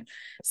inspiration.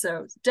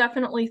 So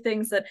definitely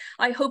things that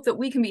I hope that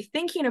we can be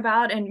thinking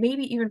about, and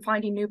maybe even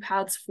finding new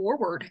paths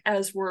forward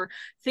as we're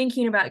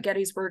thinking about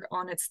Gettysburg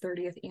on its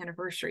 30th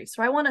anniversary.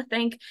 So I want to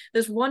thank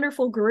this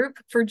wonderful group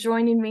for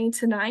joining me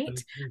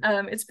tonight.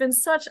 It's been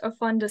such a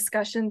fun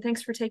discussion.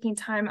 Thanks for taking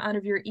time out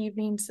of your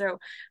evening. So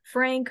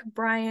Frank,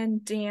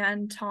 Brian,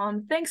 Dan,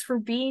 Tom, thanks for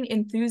being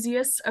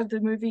enthusiasts of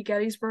the movie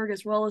Gettysburg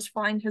as well as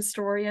fine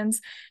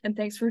historians. And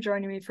thanks for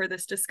joining me for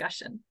this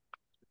discussion.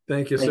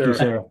 Thank you,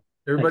 Sarah.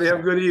 Everybody have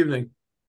a good evening.